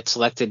pick, the Mets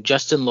selected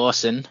Justin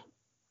Lawson,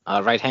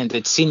 a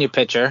right-handed senior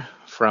pitcher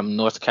from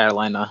North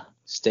Carolina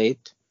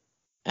State,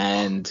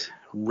 and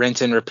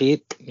rinse and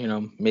repeat,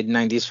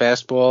 mid-90s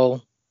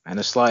fastball and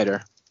a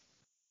slider.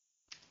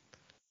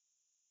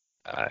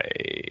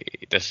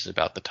 This is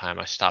about the time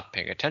I stopped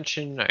paying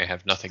attention. I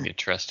have nothing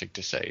interesting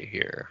to say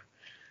here.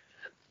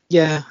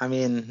 Yeah, I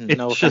mean, it's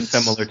no just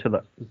offense. similar to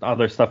the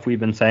other stuff we've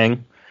been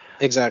saying.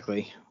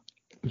 Exactly.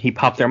 He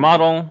popped their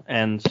model,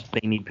 and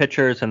they need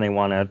pitchers, and they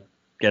want to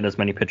get as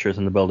many pitchers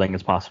in the building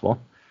as possible.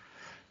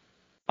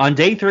 On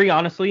day 3,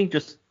 honestly,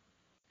 just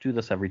do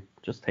this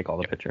just take all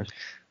the pitchers.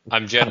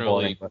 I'm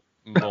generally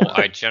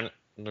I generally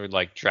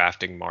like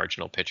drafting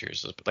marginal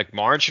pitchers. Like,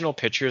 marginal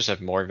pitchers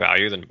have more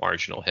value than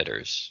marginal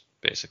hitters,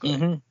 basically.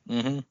 Mm-hmm.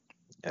 Mm-hmm.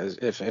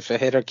 If a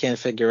hitter can't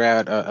figure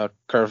out a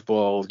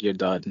curveball, you're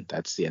done.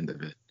 That's the end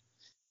of it.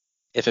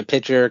 If a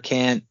pitcher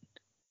can't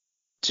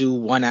do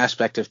one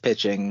aspect of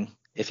pitching,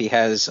 if he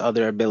has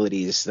other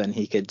abilities, then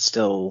he could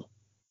still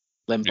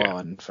limp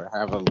on for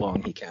however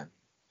long he can.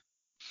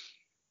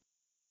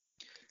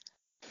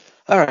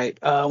 All right,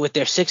 with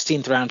their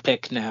 16th round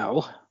pick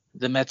now,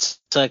 the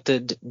Mets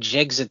selected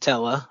Jeg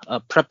Zatella,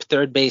 a prep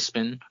third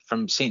baseman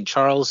from St.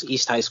 Charles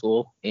East High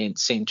School in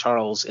St.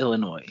 Charles,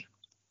 Illinois.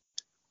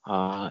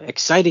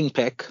 Exciting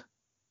pick,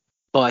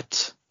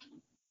 but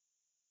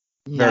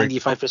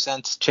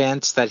 95%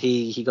 chance that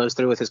he goes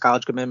through with his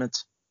college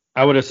commitments.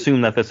 I would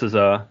assume that this is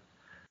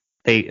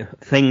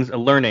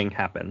learning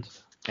happened,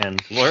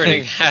 and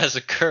learning has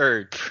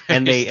occurred.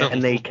 And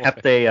they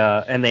kept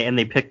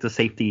they picked a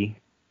safety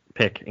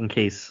pick in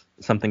case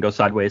something goes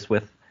sideways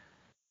with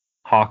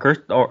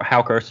Hawker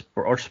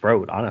or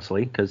Sproat,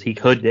 honestly, because he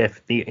could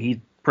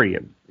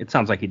it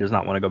sounds like he does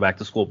not want to go back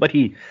to school, but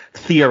he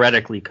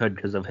theoretically could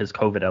because of his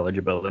COVID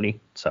eligibility.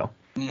 So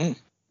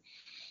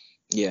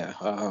yeah,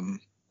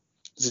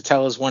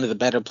 Zatella is one of the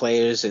better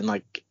players in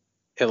like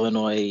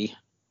Illinois.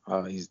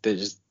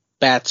 There's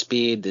bat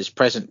speed, there's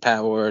present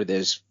power,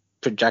 there's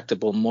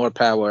projectable more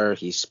power.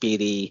 He's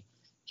speedy.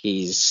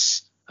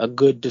 He's a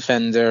good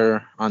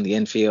defender on the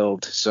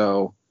infield.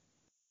 So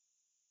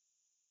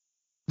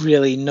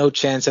really no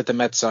chance that the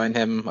Mets sign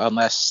him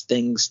unless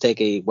things take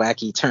a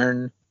wacky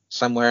turn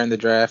somewhere in the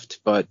draft.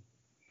 But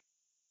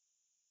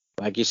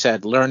like you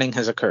said, learning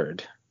has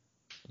occurred.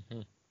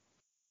 Mm-hmm.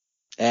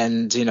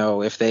 And,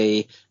 if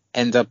they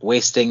end up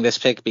wasting this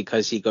pick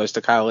because he goes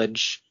to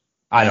college,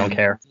 I don't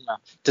care.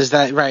 Does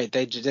that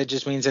that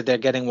just means that they're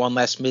getting one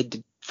less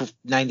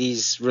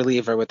mid-90s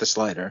reliever with the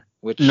slider?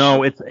 Which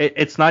no,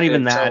 it's not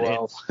even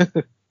that.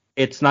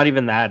 It's not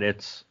even that.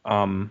 It's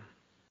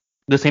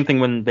the same thing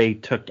when they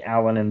took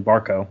Allen and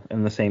Barco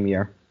in the same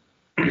year.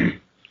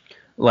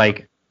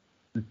 Like,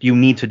 you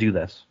need to do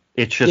this.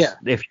 It's just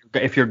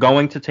if you're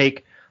going to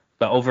take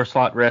the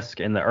overslot risk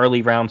in the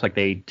early rounds, like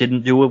they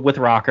didn't do it with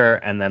Rocker,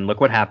 and then look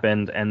what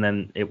happened, and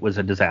then it was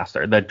a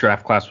disaster. That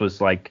draft class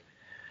was like,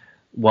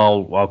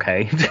 well,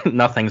 okay,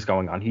 nothing's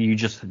going on.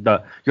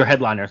 Your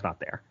headliner's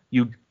not there.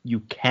 You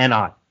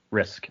cannot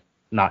risk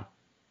not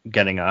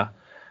getting a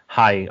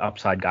high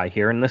upside guy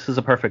here, and this is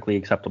a perfectly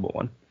acceptable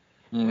one.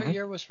 Mm-hmm. What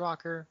year was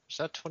Rocker? Was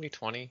that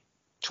 2020?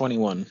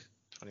 21.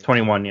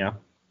 21, yeah.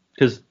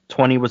 Because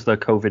 20 was the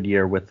COVID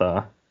year with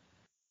they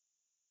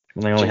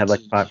only had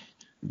like 5.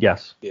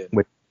 Yes. Yeah.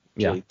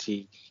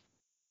 JT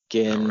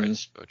Ginn,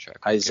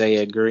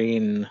 Isaiah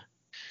Green.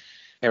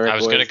 I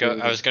was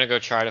gonna go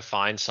try to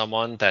find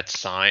someone that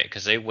signed,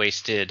 because they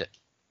wasted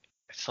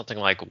something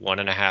like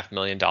 $1.5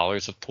 million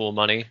of pool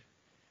money.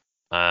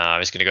 I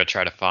was gonna go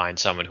try to find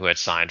someone who had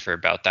signed for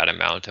about that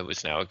amount. It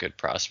was now a good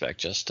prospect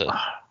just to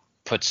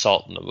put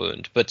salt in the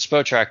wound. But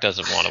Spotrac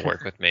doesn't want to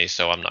work with me,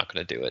 so I'm not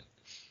gonna do it.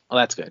 Well,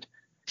 that's good.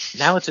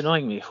 Now it's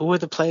annoying me. Who were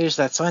the players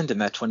that signed in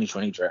that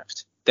 2020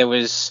 draft? There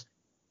was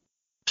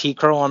P.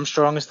 Crow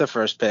Armstrong as the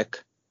first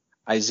pick.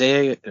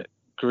 Isaiah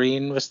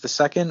Green was the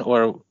second,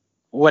 or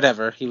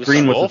whatever.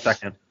 Green was the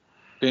second.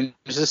 Green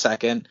was the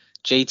second.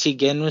 JT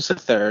Ginn was the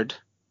third.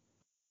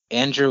 Not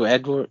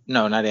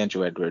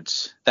Andrew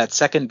Edwards. That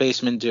second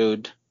baseman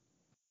dude.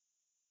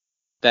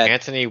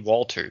 Anthony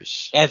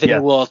Walters.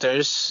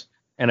 Walters.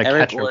 And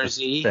Eric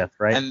Orzi. Fifth,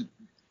 right? And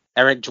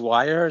Eric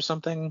Dwyer or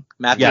something?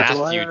 Matthew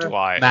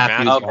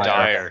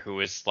Dwyer, who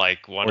was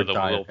like one of the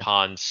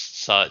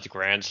Wilpons'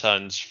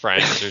 grandson's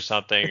friends or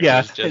something. Yeah,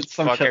 it was just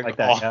some fucking shit like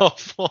that,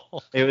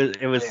 awful. Yeah.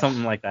 It was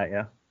something like that,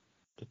 yeah.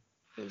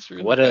 It's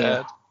really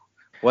bad.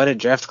 What a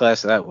draft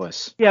class that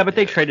was. Yeah, but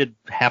they traded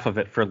half of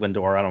it for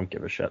Lindor. I don't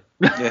give a shit.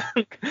 Yeah.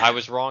 I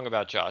was wrong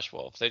about Josh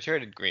Wolf. They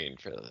traded Green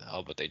for the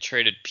hell, but they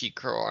traded Pete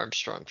Crow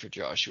Armstrong for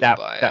Joshua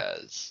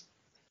Baez.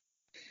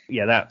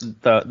 Yeah,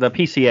 the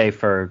PCA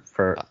for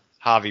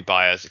Javi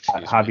Baez,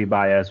 Javi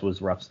Baez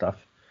was rough stuff.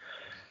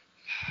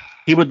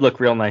 He would look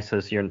real nice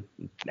as your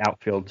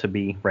outfield to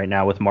be right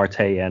now with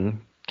Marte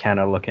and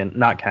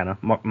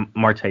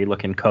Marte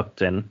looking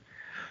cooked and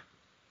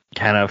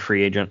Canna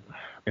free agent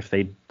if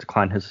they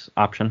decline his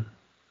option.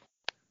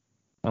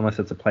 Unless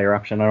it's a player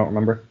option, I don't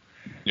remember.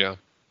 Yeah.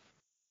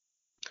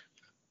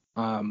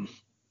 All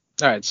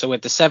right, so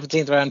with the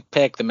 17th round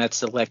pick, the Mets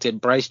selected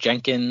Bryce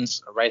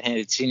Jenkins, a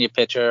right-handed senior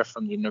pitcher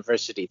from the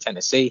University of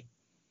Tennessee.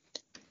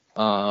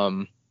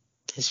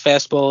 His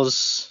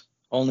fastball's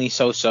only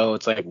so-so.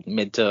 It's like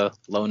mid to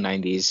low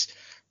 90s,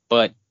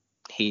 but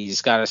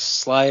he's got a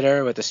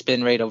slider with a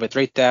spin rate over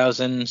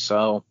 3,000,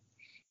 so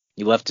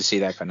you love to see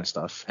that kind of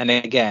stuff. And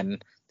again,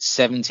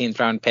 17th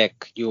round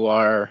pick, you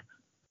are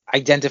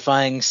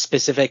identifying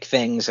specific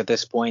things at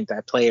this point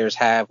that players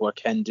have or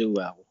can do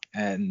well.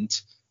 And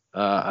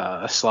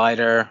a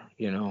slider,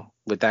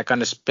 with that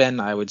kind of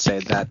spin, I would say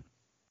that's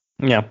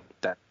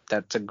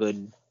a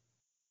good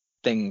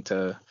thing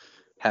to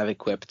have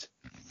equipped.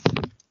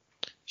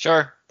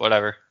 Sure,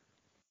 whatever.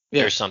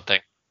 Yeah. There's something.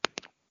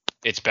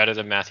 It's better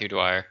than Matthew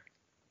Dwyer.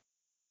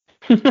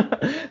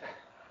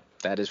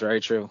 That is very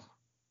true.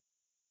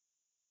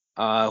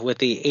 With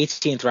the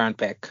 18th round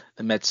pick,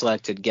 the Mets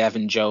selected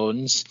Gavin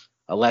Jones,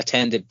 a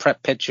left-handed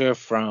prep pitcher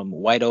from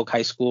White Oak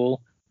High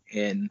School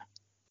in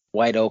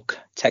White Oak,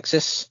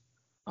 Texas.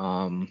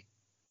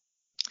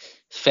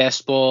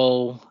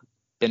 Fastball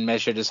been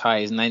measured as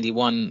high as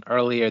 91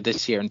 earlier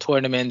this year in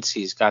tournaments.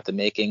 He's got the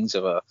makings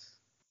of a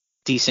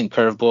decent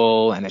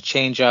curveball and a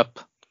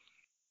changeup.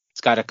 He's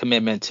got a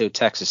commitment to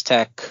Texas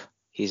Tech.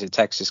 He's a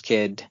Texas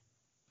kid.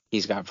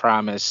 He's got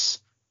promise.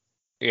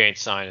 He ain't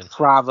signing.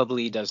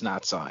 Probably does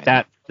not sign.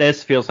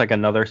 This feels like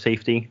another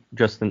safety,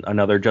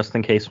 another just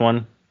in case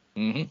one.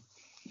 Mm-hmm.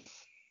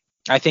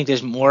 I think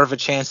there's more of a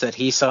chance that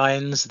he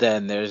signs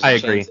than there's a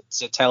chance that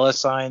Satella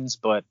signs,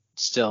 but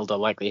still the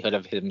likelihood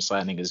of him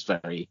signing is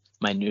very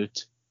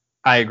minute.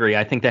 I agree.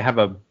 I think they have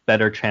a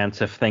better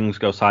chance if things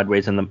go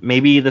sideways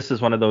maybe this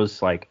is one of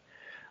those, like,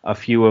 a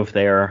few of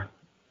their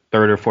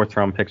third or fourth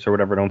round picks or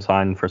whatever don't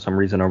sign for some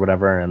reason or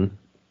whatever, and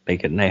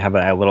they have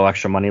a little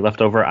extra money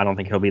left over. I don't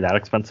think he'll be that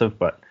expensive,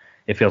 but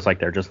it feels like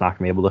they're just not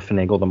going to be able to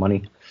finagle the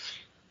money.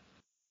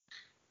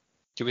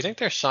 Do we think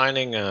they're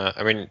signing?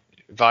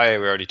 Valle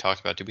we already talked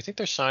about. Do we think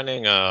they're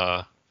signing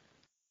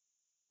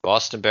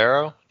Boston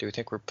Barrow? Do we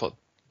think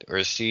or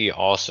is he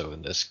also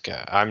in this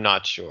guy? I'm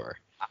not sure.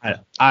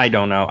 I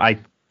don't know.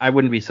 I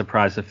wouldn't be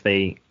surprised if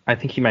I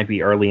think he might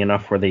be early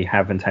enough where they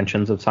have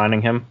intentions of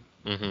signing him.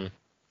 Mm-hmm.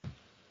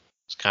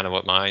 It's kind of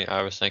what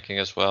I was thinking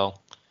as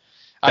well.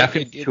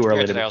 Too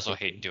early. I also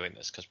hate doing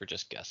this because we're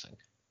just guessing.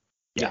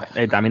 Yeah.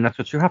 That's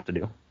what you have to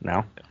do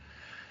now.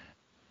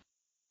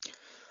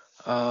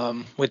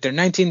 Yeah. With their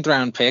 19th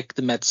round pick,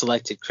 the Mets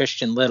selected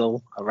Christian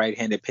Little, a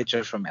right-handed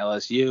pitcher from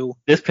LSU.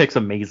 This pick's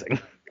amazing.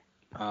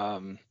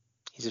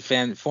 He's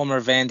a former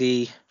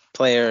Vandy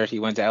player. He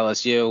went to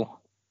LSU,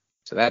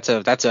 so that's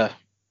a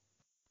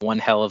one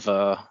hell of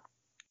a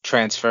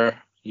transfer.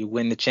 You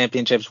win the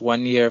championships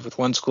 1 year with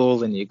one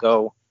school, and you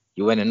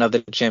win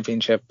another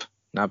championship.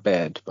 Not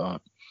bad,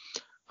 but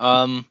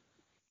I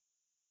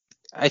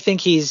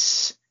think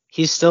he's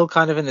still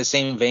kind of in the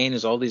same vein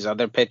as all these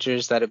other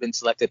pitchers that have been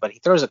selected, but he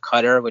throws a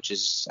cutter, which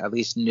is at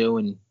least new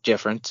and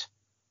different.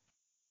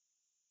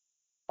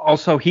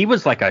 Also, he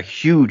was like a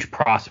huge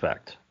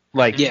prospect.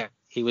 Yeah,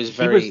 he was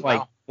very.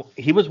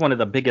 He was one of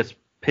the biggest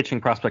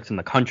pitching prospects in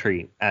the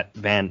country at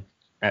Vandy.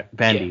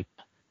 Yeah.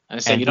 I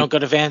said you don't go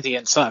to Vandy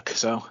and suck.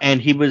 So.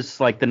 And he was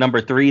like the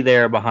number 3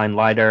 there behind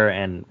Leiter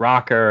and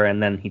Rocker,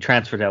 and then he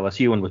transferred to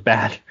LSU and was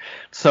bad.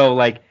 So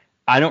like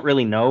I don't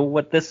really know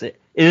what this is.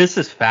 This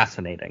is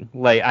fascinating.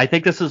 Like, I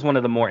think this is one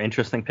of the more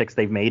interesting picks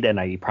they've made, and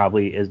he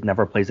probably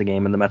never plays a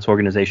game in the Mets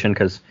organization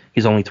because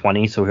he's only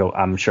 20, so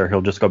I'm sure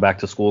he'll just go back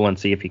to school and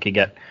see if he could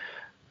get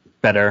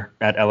better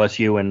at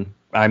LSU and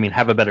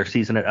have a better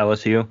season at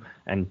LSU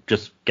and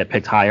just get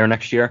picked higher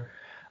next year,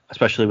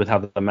 especially with how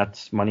the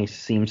Mets money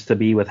seems to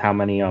be with how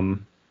many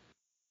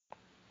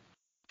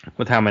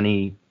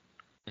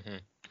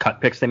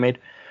cut picks they made.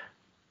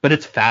 But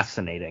it's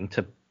fascinating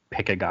to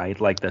pick a guy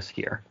like this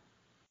here,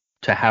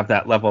 to have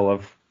that level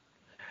of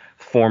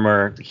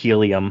former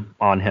helium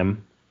on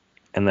him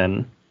and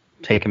then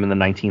take him in the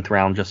 19th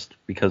round just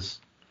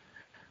because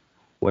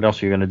what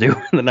else are you going to do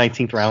in the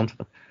 19th round?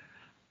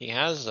 He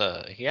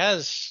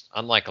has,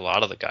 unlike a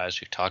lot of the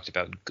guys we've talked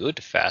about, good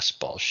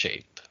fastball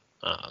shape.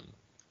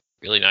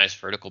 Really nice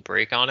vertical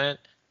break on it.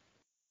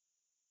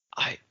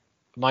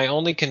 My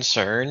only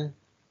concern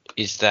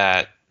is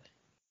that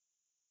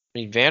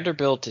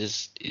Vanderbilt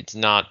is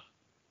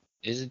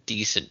a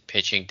decent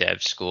pitching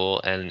dev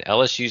school, and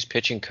LSU's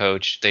pitching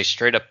coach, they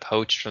straight up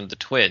poached from the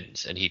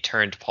Twins, and he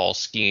turned Paul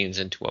Skeens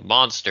into a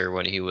monster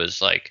when he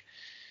was like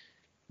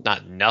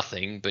not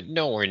nothing, but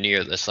nowhere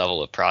near this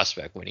level of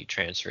prospect when he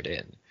transferred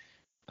in.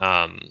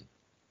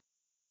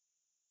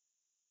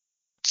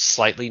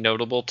 Slightly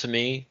notable to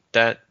me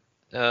that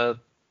the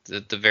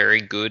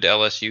very good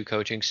LSU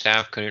coaching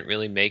staff couldn't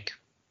really make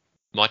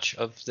much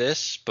of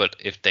this, but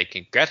if they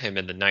can get him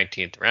in the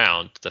 19th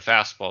round, the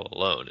fastball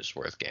alone is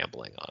worth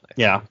gambling on.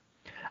 Yeah.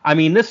 I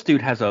mean, this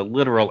dude has a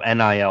literal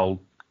NIL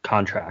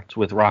contract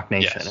with Rock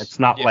Nation. Yes. It's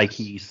not like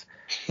he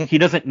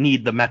doesn't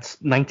need the Mets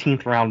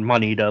 19th round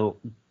money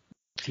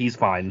he's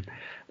fine.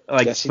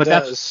 Like, yes, he but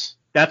does.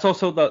 that's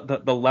also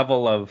the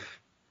level of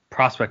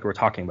prospect we're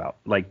talking about.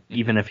 Like,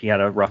 even if he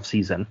had a rough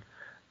season,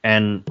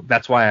 and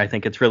that's why I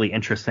think it's really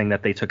interesting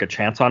that they took a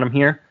chance on him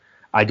here.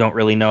 I don't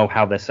really know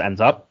how this ends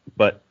up,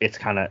 but it's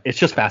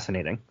just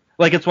fascinating.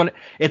 Like, it's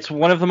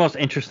one of the most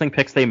interesting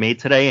picks they made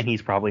today, and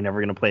he's probably never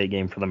going to play a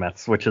game for the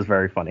Mets, which is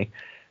very funny.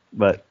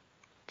 But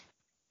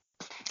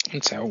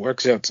that's how it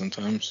works out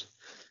sometimes.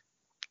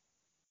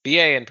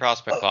 BA and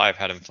Prospect Live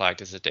had him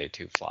flagged as a day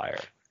 2 flyer,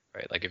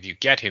 right? Like, if you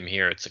get him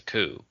here, it's a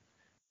coup.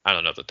 I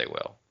don't know that they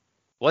will.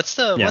 What's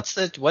the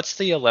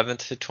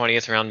 11th to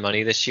 20th round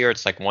money this year?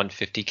 It's like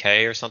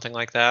 150K or something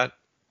like that.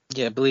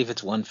 Yeah, I believe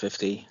it's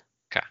 150.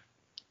 Okay.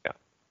 Yeah.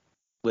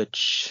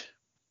 Which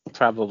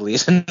probably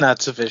is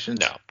not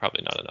sufficient. No,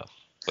 probably not enough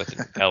with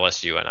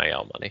LSU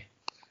NIL money.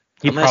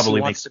 Unless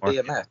probably he wants to more. be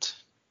a Met.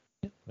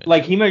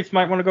 Like, he might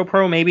want to go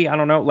pro, maybe. I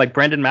don't know. Like,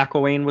 Brandon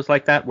McIlwain was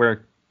like that,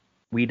 where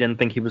we didn't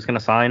think he was going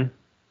to sign.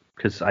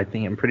 Because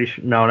I'm pretty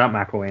sure. No, not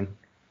McIlwain.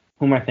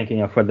 Who am I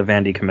thinking of for the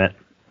Vandy commit?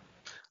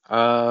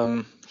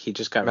 He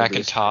just got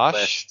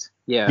McIntosh.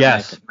 Yeah.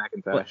 Yes.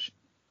 McIntosh.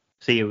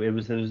 See, it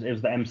was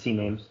the MC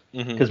names.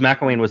 Mhm. Because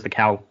McIlwain was the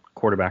Cal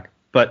quarterback.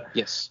 But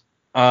Yes.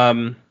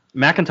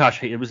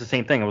 McIntosh, it was the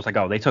same thing. It was like,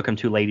 oh, they took him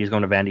too late. He's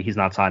going to Vandy. He's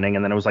not signing.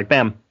 And then it was like,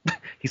 bam,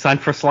 he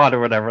signed for a slot or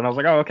whatever. And I was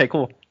like, oh, okay,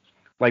 cool.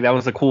 Like, that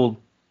was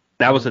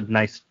a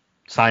nice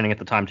signing at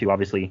the time too.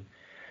 Obviously,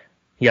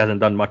 he hasn't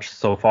done much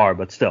so far,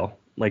 but still,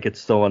 like, it's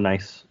still a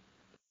nice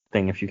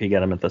thing if you could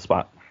get him at the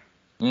spot.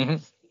 Mm-hmm.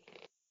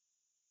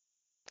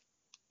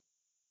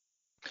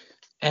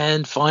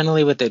 And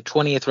finally, with their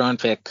 20th round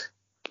pick,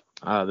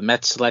 the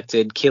Mets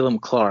selected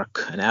Keelan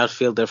Clark, an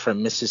outfielder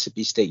from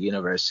Mississippi State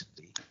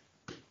University.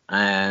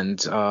 And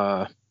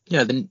the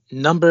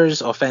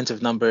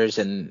offensive numbers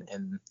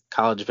in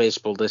college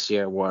baseball this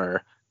year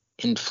were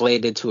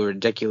inflated to a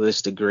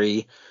ridiculous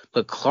degree,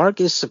 but Clark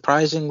is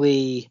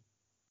surprisingly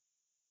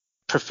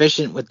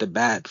proficient with the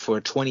bat for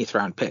a 20th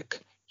round pick.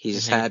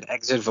 He's had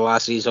exit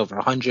velocities over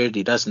 100.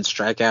 He doesn't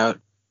strike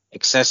out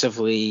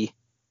excessively.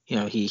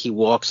 He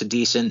walks a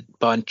decent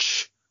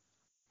bunch.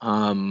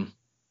 It's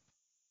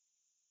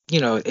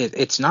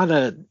not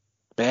a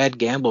bad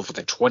gamble for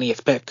the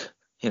 20th pick.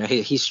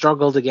 He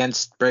struggled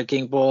against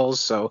breaking balls,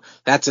 so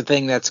that's a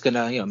thing that's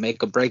gonna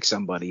make or break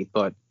somebody.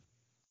 But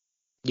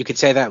you could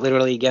say that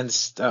literally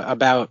against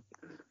about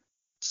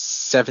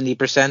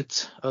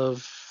 70%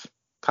 of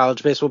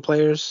college baseball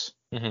players.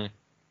 Mm-hmm.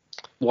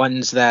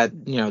 Ones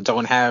that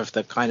don't have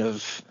the kind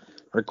of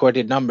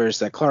recorded numbers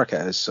that Clark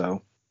has.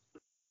 So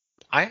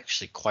I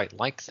actually quite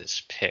like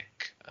this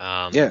pick.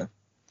 Yeah.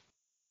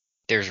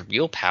 There's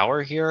real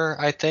power here,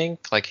 I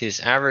think. Like, his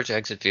average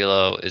exit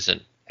velo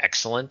isn't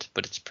excellent,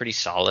 but it's pretty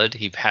solid.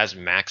 He has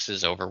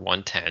maxes over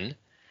 110.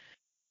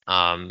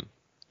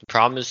 The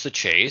problem is the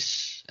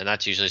chase, and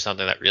that's usually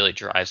something that really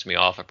drives me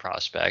off a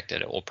prospect,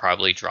 and it will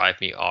probably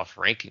drive me off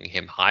ranking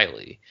him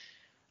highly.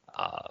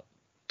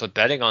 But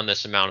betting on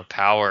this amount of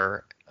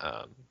power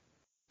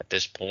at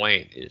this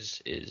point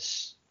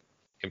is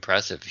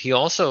impressive. He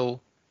also,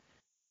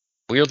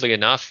 weirdly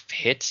enough,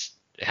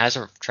 has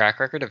a track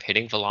record of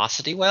hitting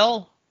velocity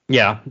well.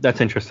 Yeah,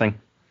 that's interesting.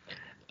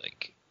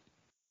 Like,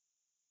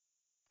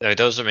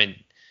 those, I mean,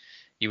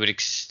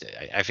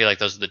 I feel like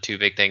those are the two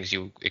big things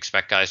you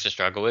expect guys to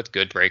struggle with: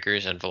 good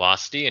breakers and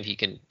velocity. And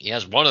he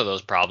has one of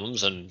those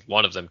problems, and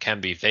one of them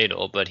can be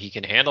fatal. But he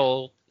can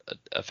handle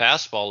a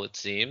fastball, it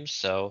seems.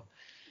 So,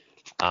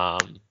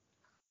 again,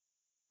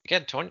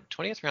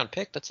 20th round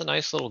pick. That's a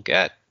nice little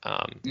get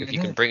if you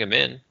can bring him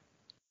in.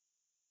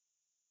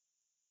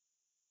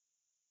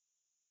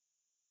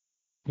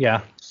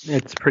 Yeah,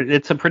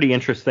 it's a pretty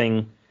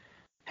interesting.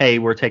 Hey,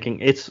 we're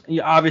taking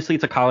obviously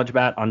it's a college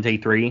bat on day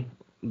 3.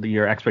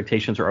 Your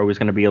expectations are always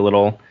going to be a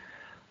little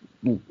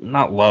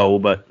not low,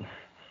 but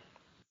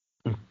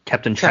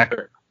kept in check.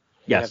 Tempered.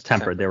 Yes,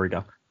 tempered. There we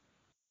go.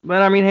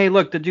 But I mean, hey,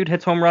 look, the dude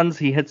hits home runs.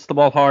 He hits the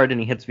ball hard, and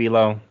he hits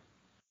velo.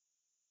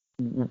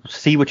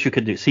 See what you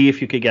could do. See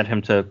if you could get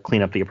him to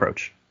clean up the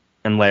approach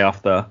and lay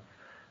off the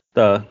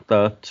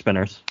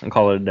spinners and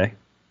call it a day.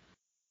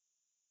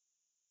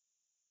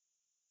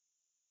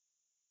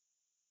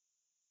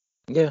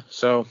 Yeah,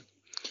 so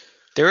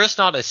there is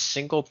not a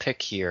single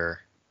pick here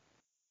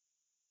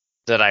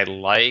that I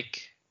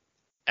like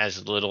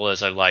as little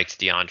as I liked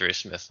DeAndre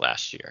Smith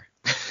last year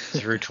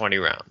through 20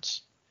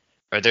 rounds.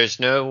 Or there's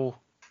no.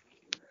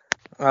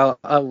 Well,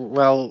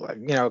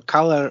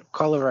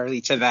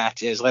 corollary to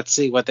that is let's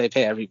see what they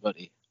pay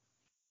everybody.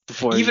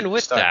 Even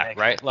with that,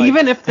 right? Like,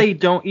 even if they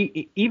don't,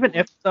 even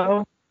if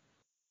though.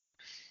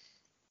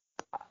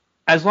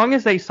 as long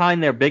as they sign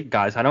their big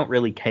guys, I don't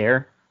really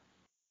care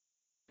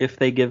if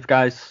they give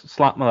guys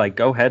slot. Like,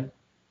 go ahead,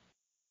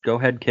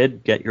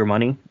 kid, get your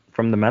money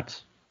from the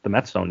Mets. The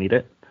Mets don't need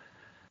it.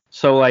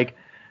 So like,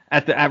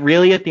 at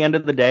the end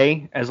of the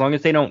day, as long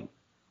as they don't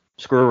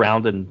screw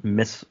around and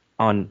miss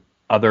on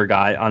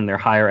their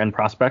higher end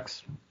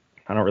prospects,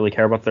 I don't really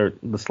care about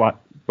the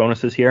slot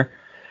bonuses here.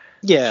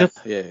 Yeah,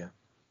 yeah.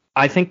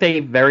 I think they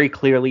very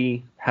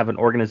clearly have an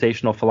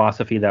organizational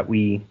philosophy that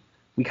we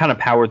kind of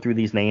powered through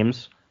these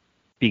names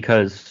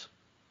because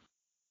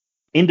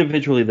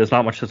individually there's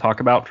not much to talk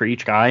about for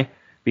each guy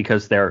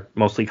because they're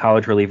mostly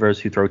college relievers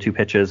who throw 2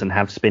 pitches and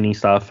have spinny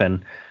stuff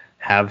and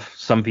have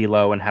some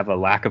velo and have a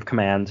lack of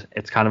command.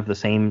 It's kind of the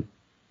same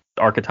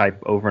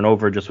archetype over and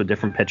over, just with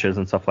different pitches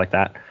and stuff like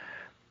that.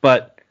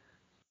 But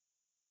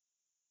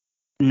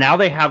now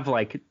they have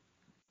like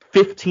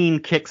 15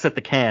 kicks at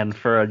the can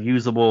for a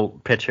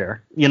usable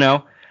pitcher, you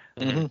know?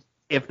 Mm-hmm.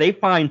 If they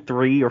find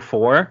 3 or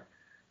 4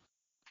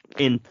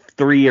 in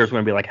 3 years, we're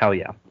going to be like, hell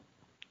yeah.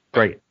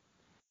 Great.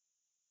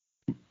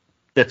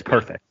 That's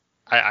perfect.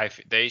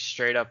 They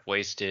straight up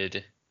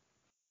wasted.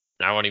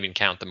 I won't even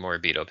count the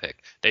Morabito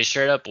pick. They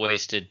straight up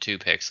wasted 2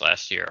 picks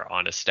last year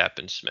on a Step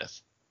and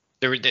Smith.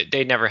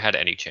 They never had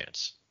any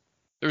chance.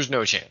 There was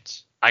no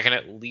chance. I can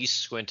at least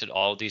squint at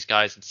all of these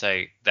guys and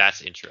say,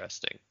 that's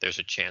interesting. There's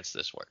a chance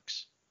this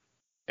works.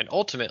 And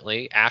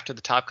ultimately, after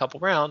the top couple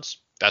rounds,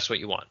 that's what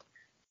you want.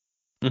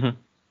 Mm-hmm.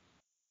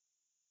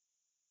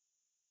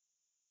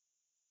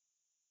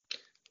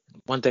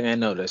 One thing I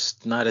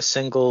noticed, not a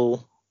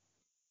single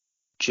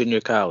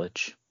junior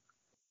college.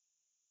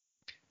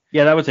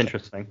 Yeah, that was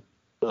interesting.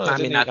 Well, I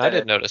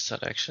didn't notice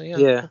that actually.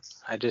 Yeah,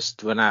 I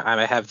just when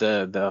I have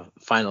the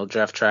final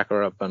draft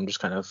tracker up, I'm just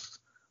kind of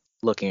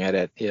looking at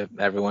it. Yeah,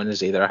 everyone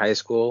is either high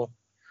school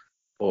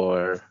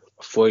or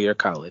 4-year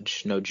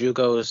college. No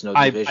JUCOs, no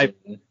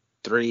Division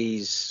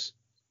 3s.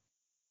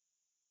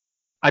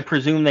 I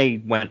presume they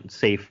went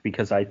safe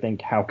because I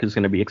think Houck is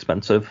going to be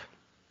expensive.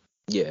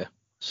 Yeah.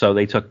 So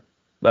they took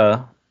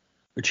the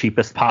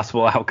cheapest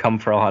possible outcome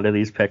for a lot of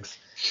these picks.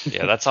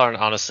 Yeah, that's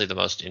honestly the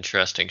most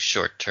interesting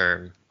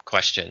short-term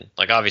question.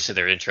 Like, obviously,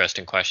 there are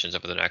interesting questions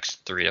over the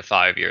next 3 to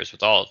 5 years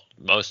with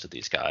most of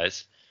these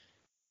guys.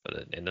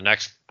 But in the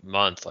next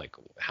month, like,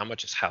 how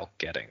much is Houck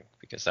getting?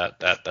 Because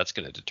that's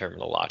going to determine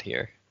a lot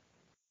here.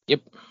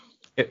 Yep.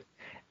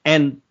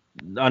 And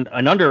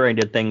an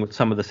underrated thing with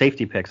some of the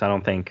safety picks, I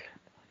don't think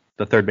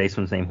the third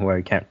baseman's name, who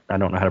I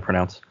don't know how to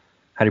pronounce.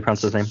 How do you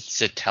pronounce his name?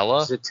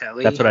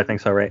 Zitelli. That's what I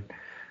think so, right?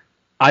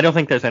 I don't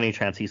think there's any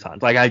chance he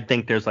signs. Like, I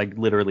think there's like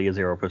literally a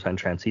 0%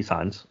 chance he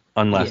signs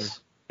unless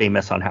they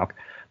miss on Houck.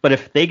 But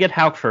if they get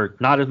Houck for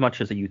not as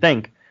much as you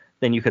think,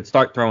 then you could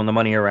start throwing the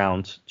money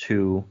around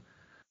to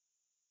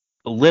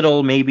a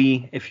little,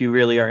 maybe, if you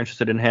really are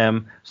interested in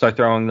him. Start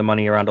throwing the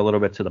money around a little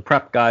bit to the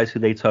prep guys who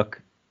they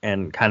took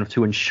and kind of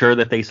to ensure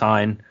that they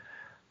sign.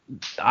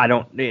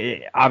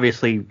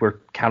 Obviously, we're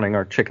counting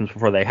our chickens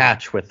before they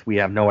hatch we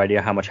have no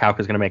idea how much Houck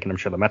is going to make, and I'm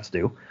sure the Mets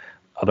do.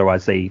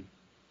 Otherwise, I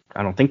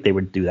don't think they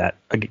would do that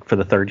for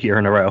the 3rd year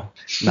in a row,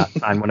 not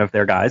sign one of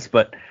their guys,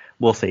 but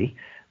we'll see.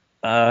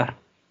 But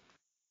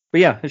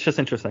yeah, it's just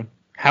interesting.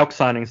 Houck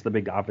signing is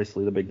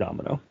obviously the big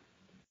domino.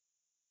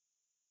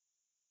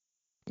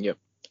 Yep.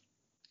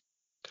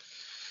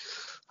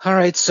 All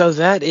right, so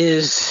that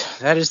is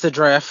the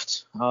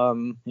draft.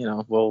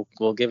 We'll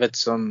give it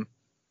some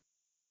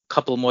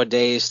couple more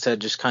days to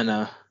just kind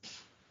of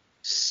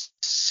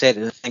sit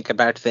and think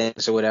about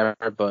things or whatever.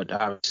 But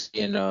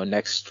obviously,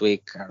 next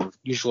week, our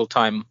usual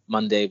time,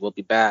 Monday, we'll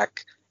be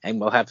back and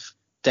we'll have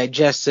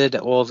digested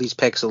all these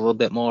picks a little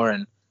bit more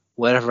and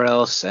whatever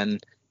else,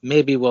 and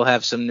maybe we'll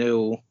have some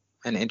new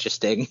and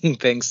interesting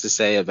things to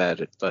say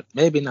about it, but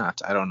maybe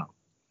not. I don't know.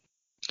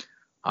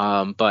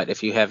 But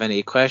if you have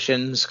any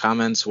questions,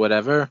 comments,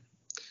 whatever,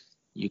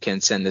 you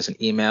can send us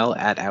an email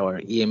at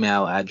our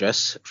email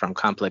address from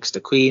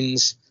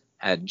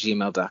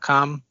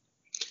complextoqueens@gmail.com.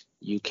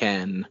 You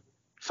can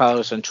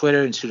follow us on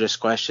Twitter and shoot us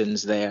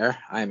questions there.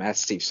 I'm at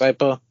Steve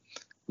Saipa.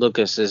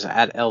 Lucas is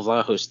at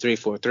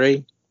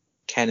Elvahos343.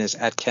 Ken is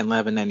at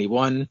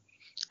Ken1191.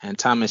 And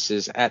Thomas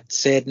is at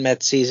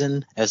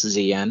SadMetSeason,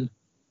 SZN.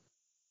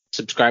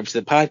 Subscribe to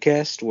the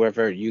podcast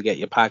wherever you get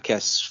your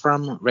podcasts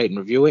from. Rate and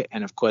review it.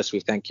 And, of course,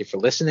 we thank you for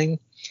listening.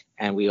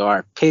 And we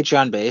are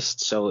Patreon-based,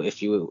 so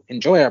if you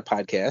enjoy our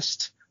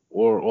podcast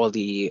or all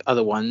the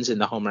other ones in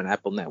the Home Run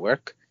Apple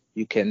Network,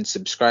 you can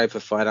subscribe for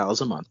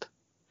 $5 a month.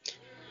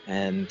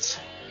 And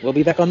we'll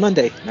be back on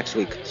Monday next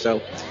week. So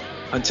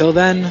until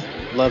then,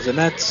 love the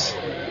Mets.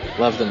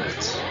 Love the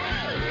Mets.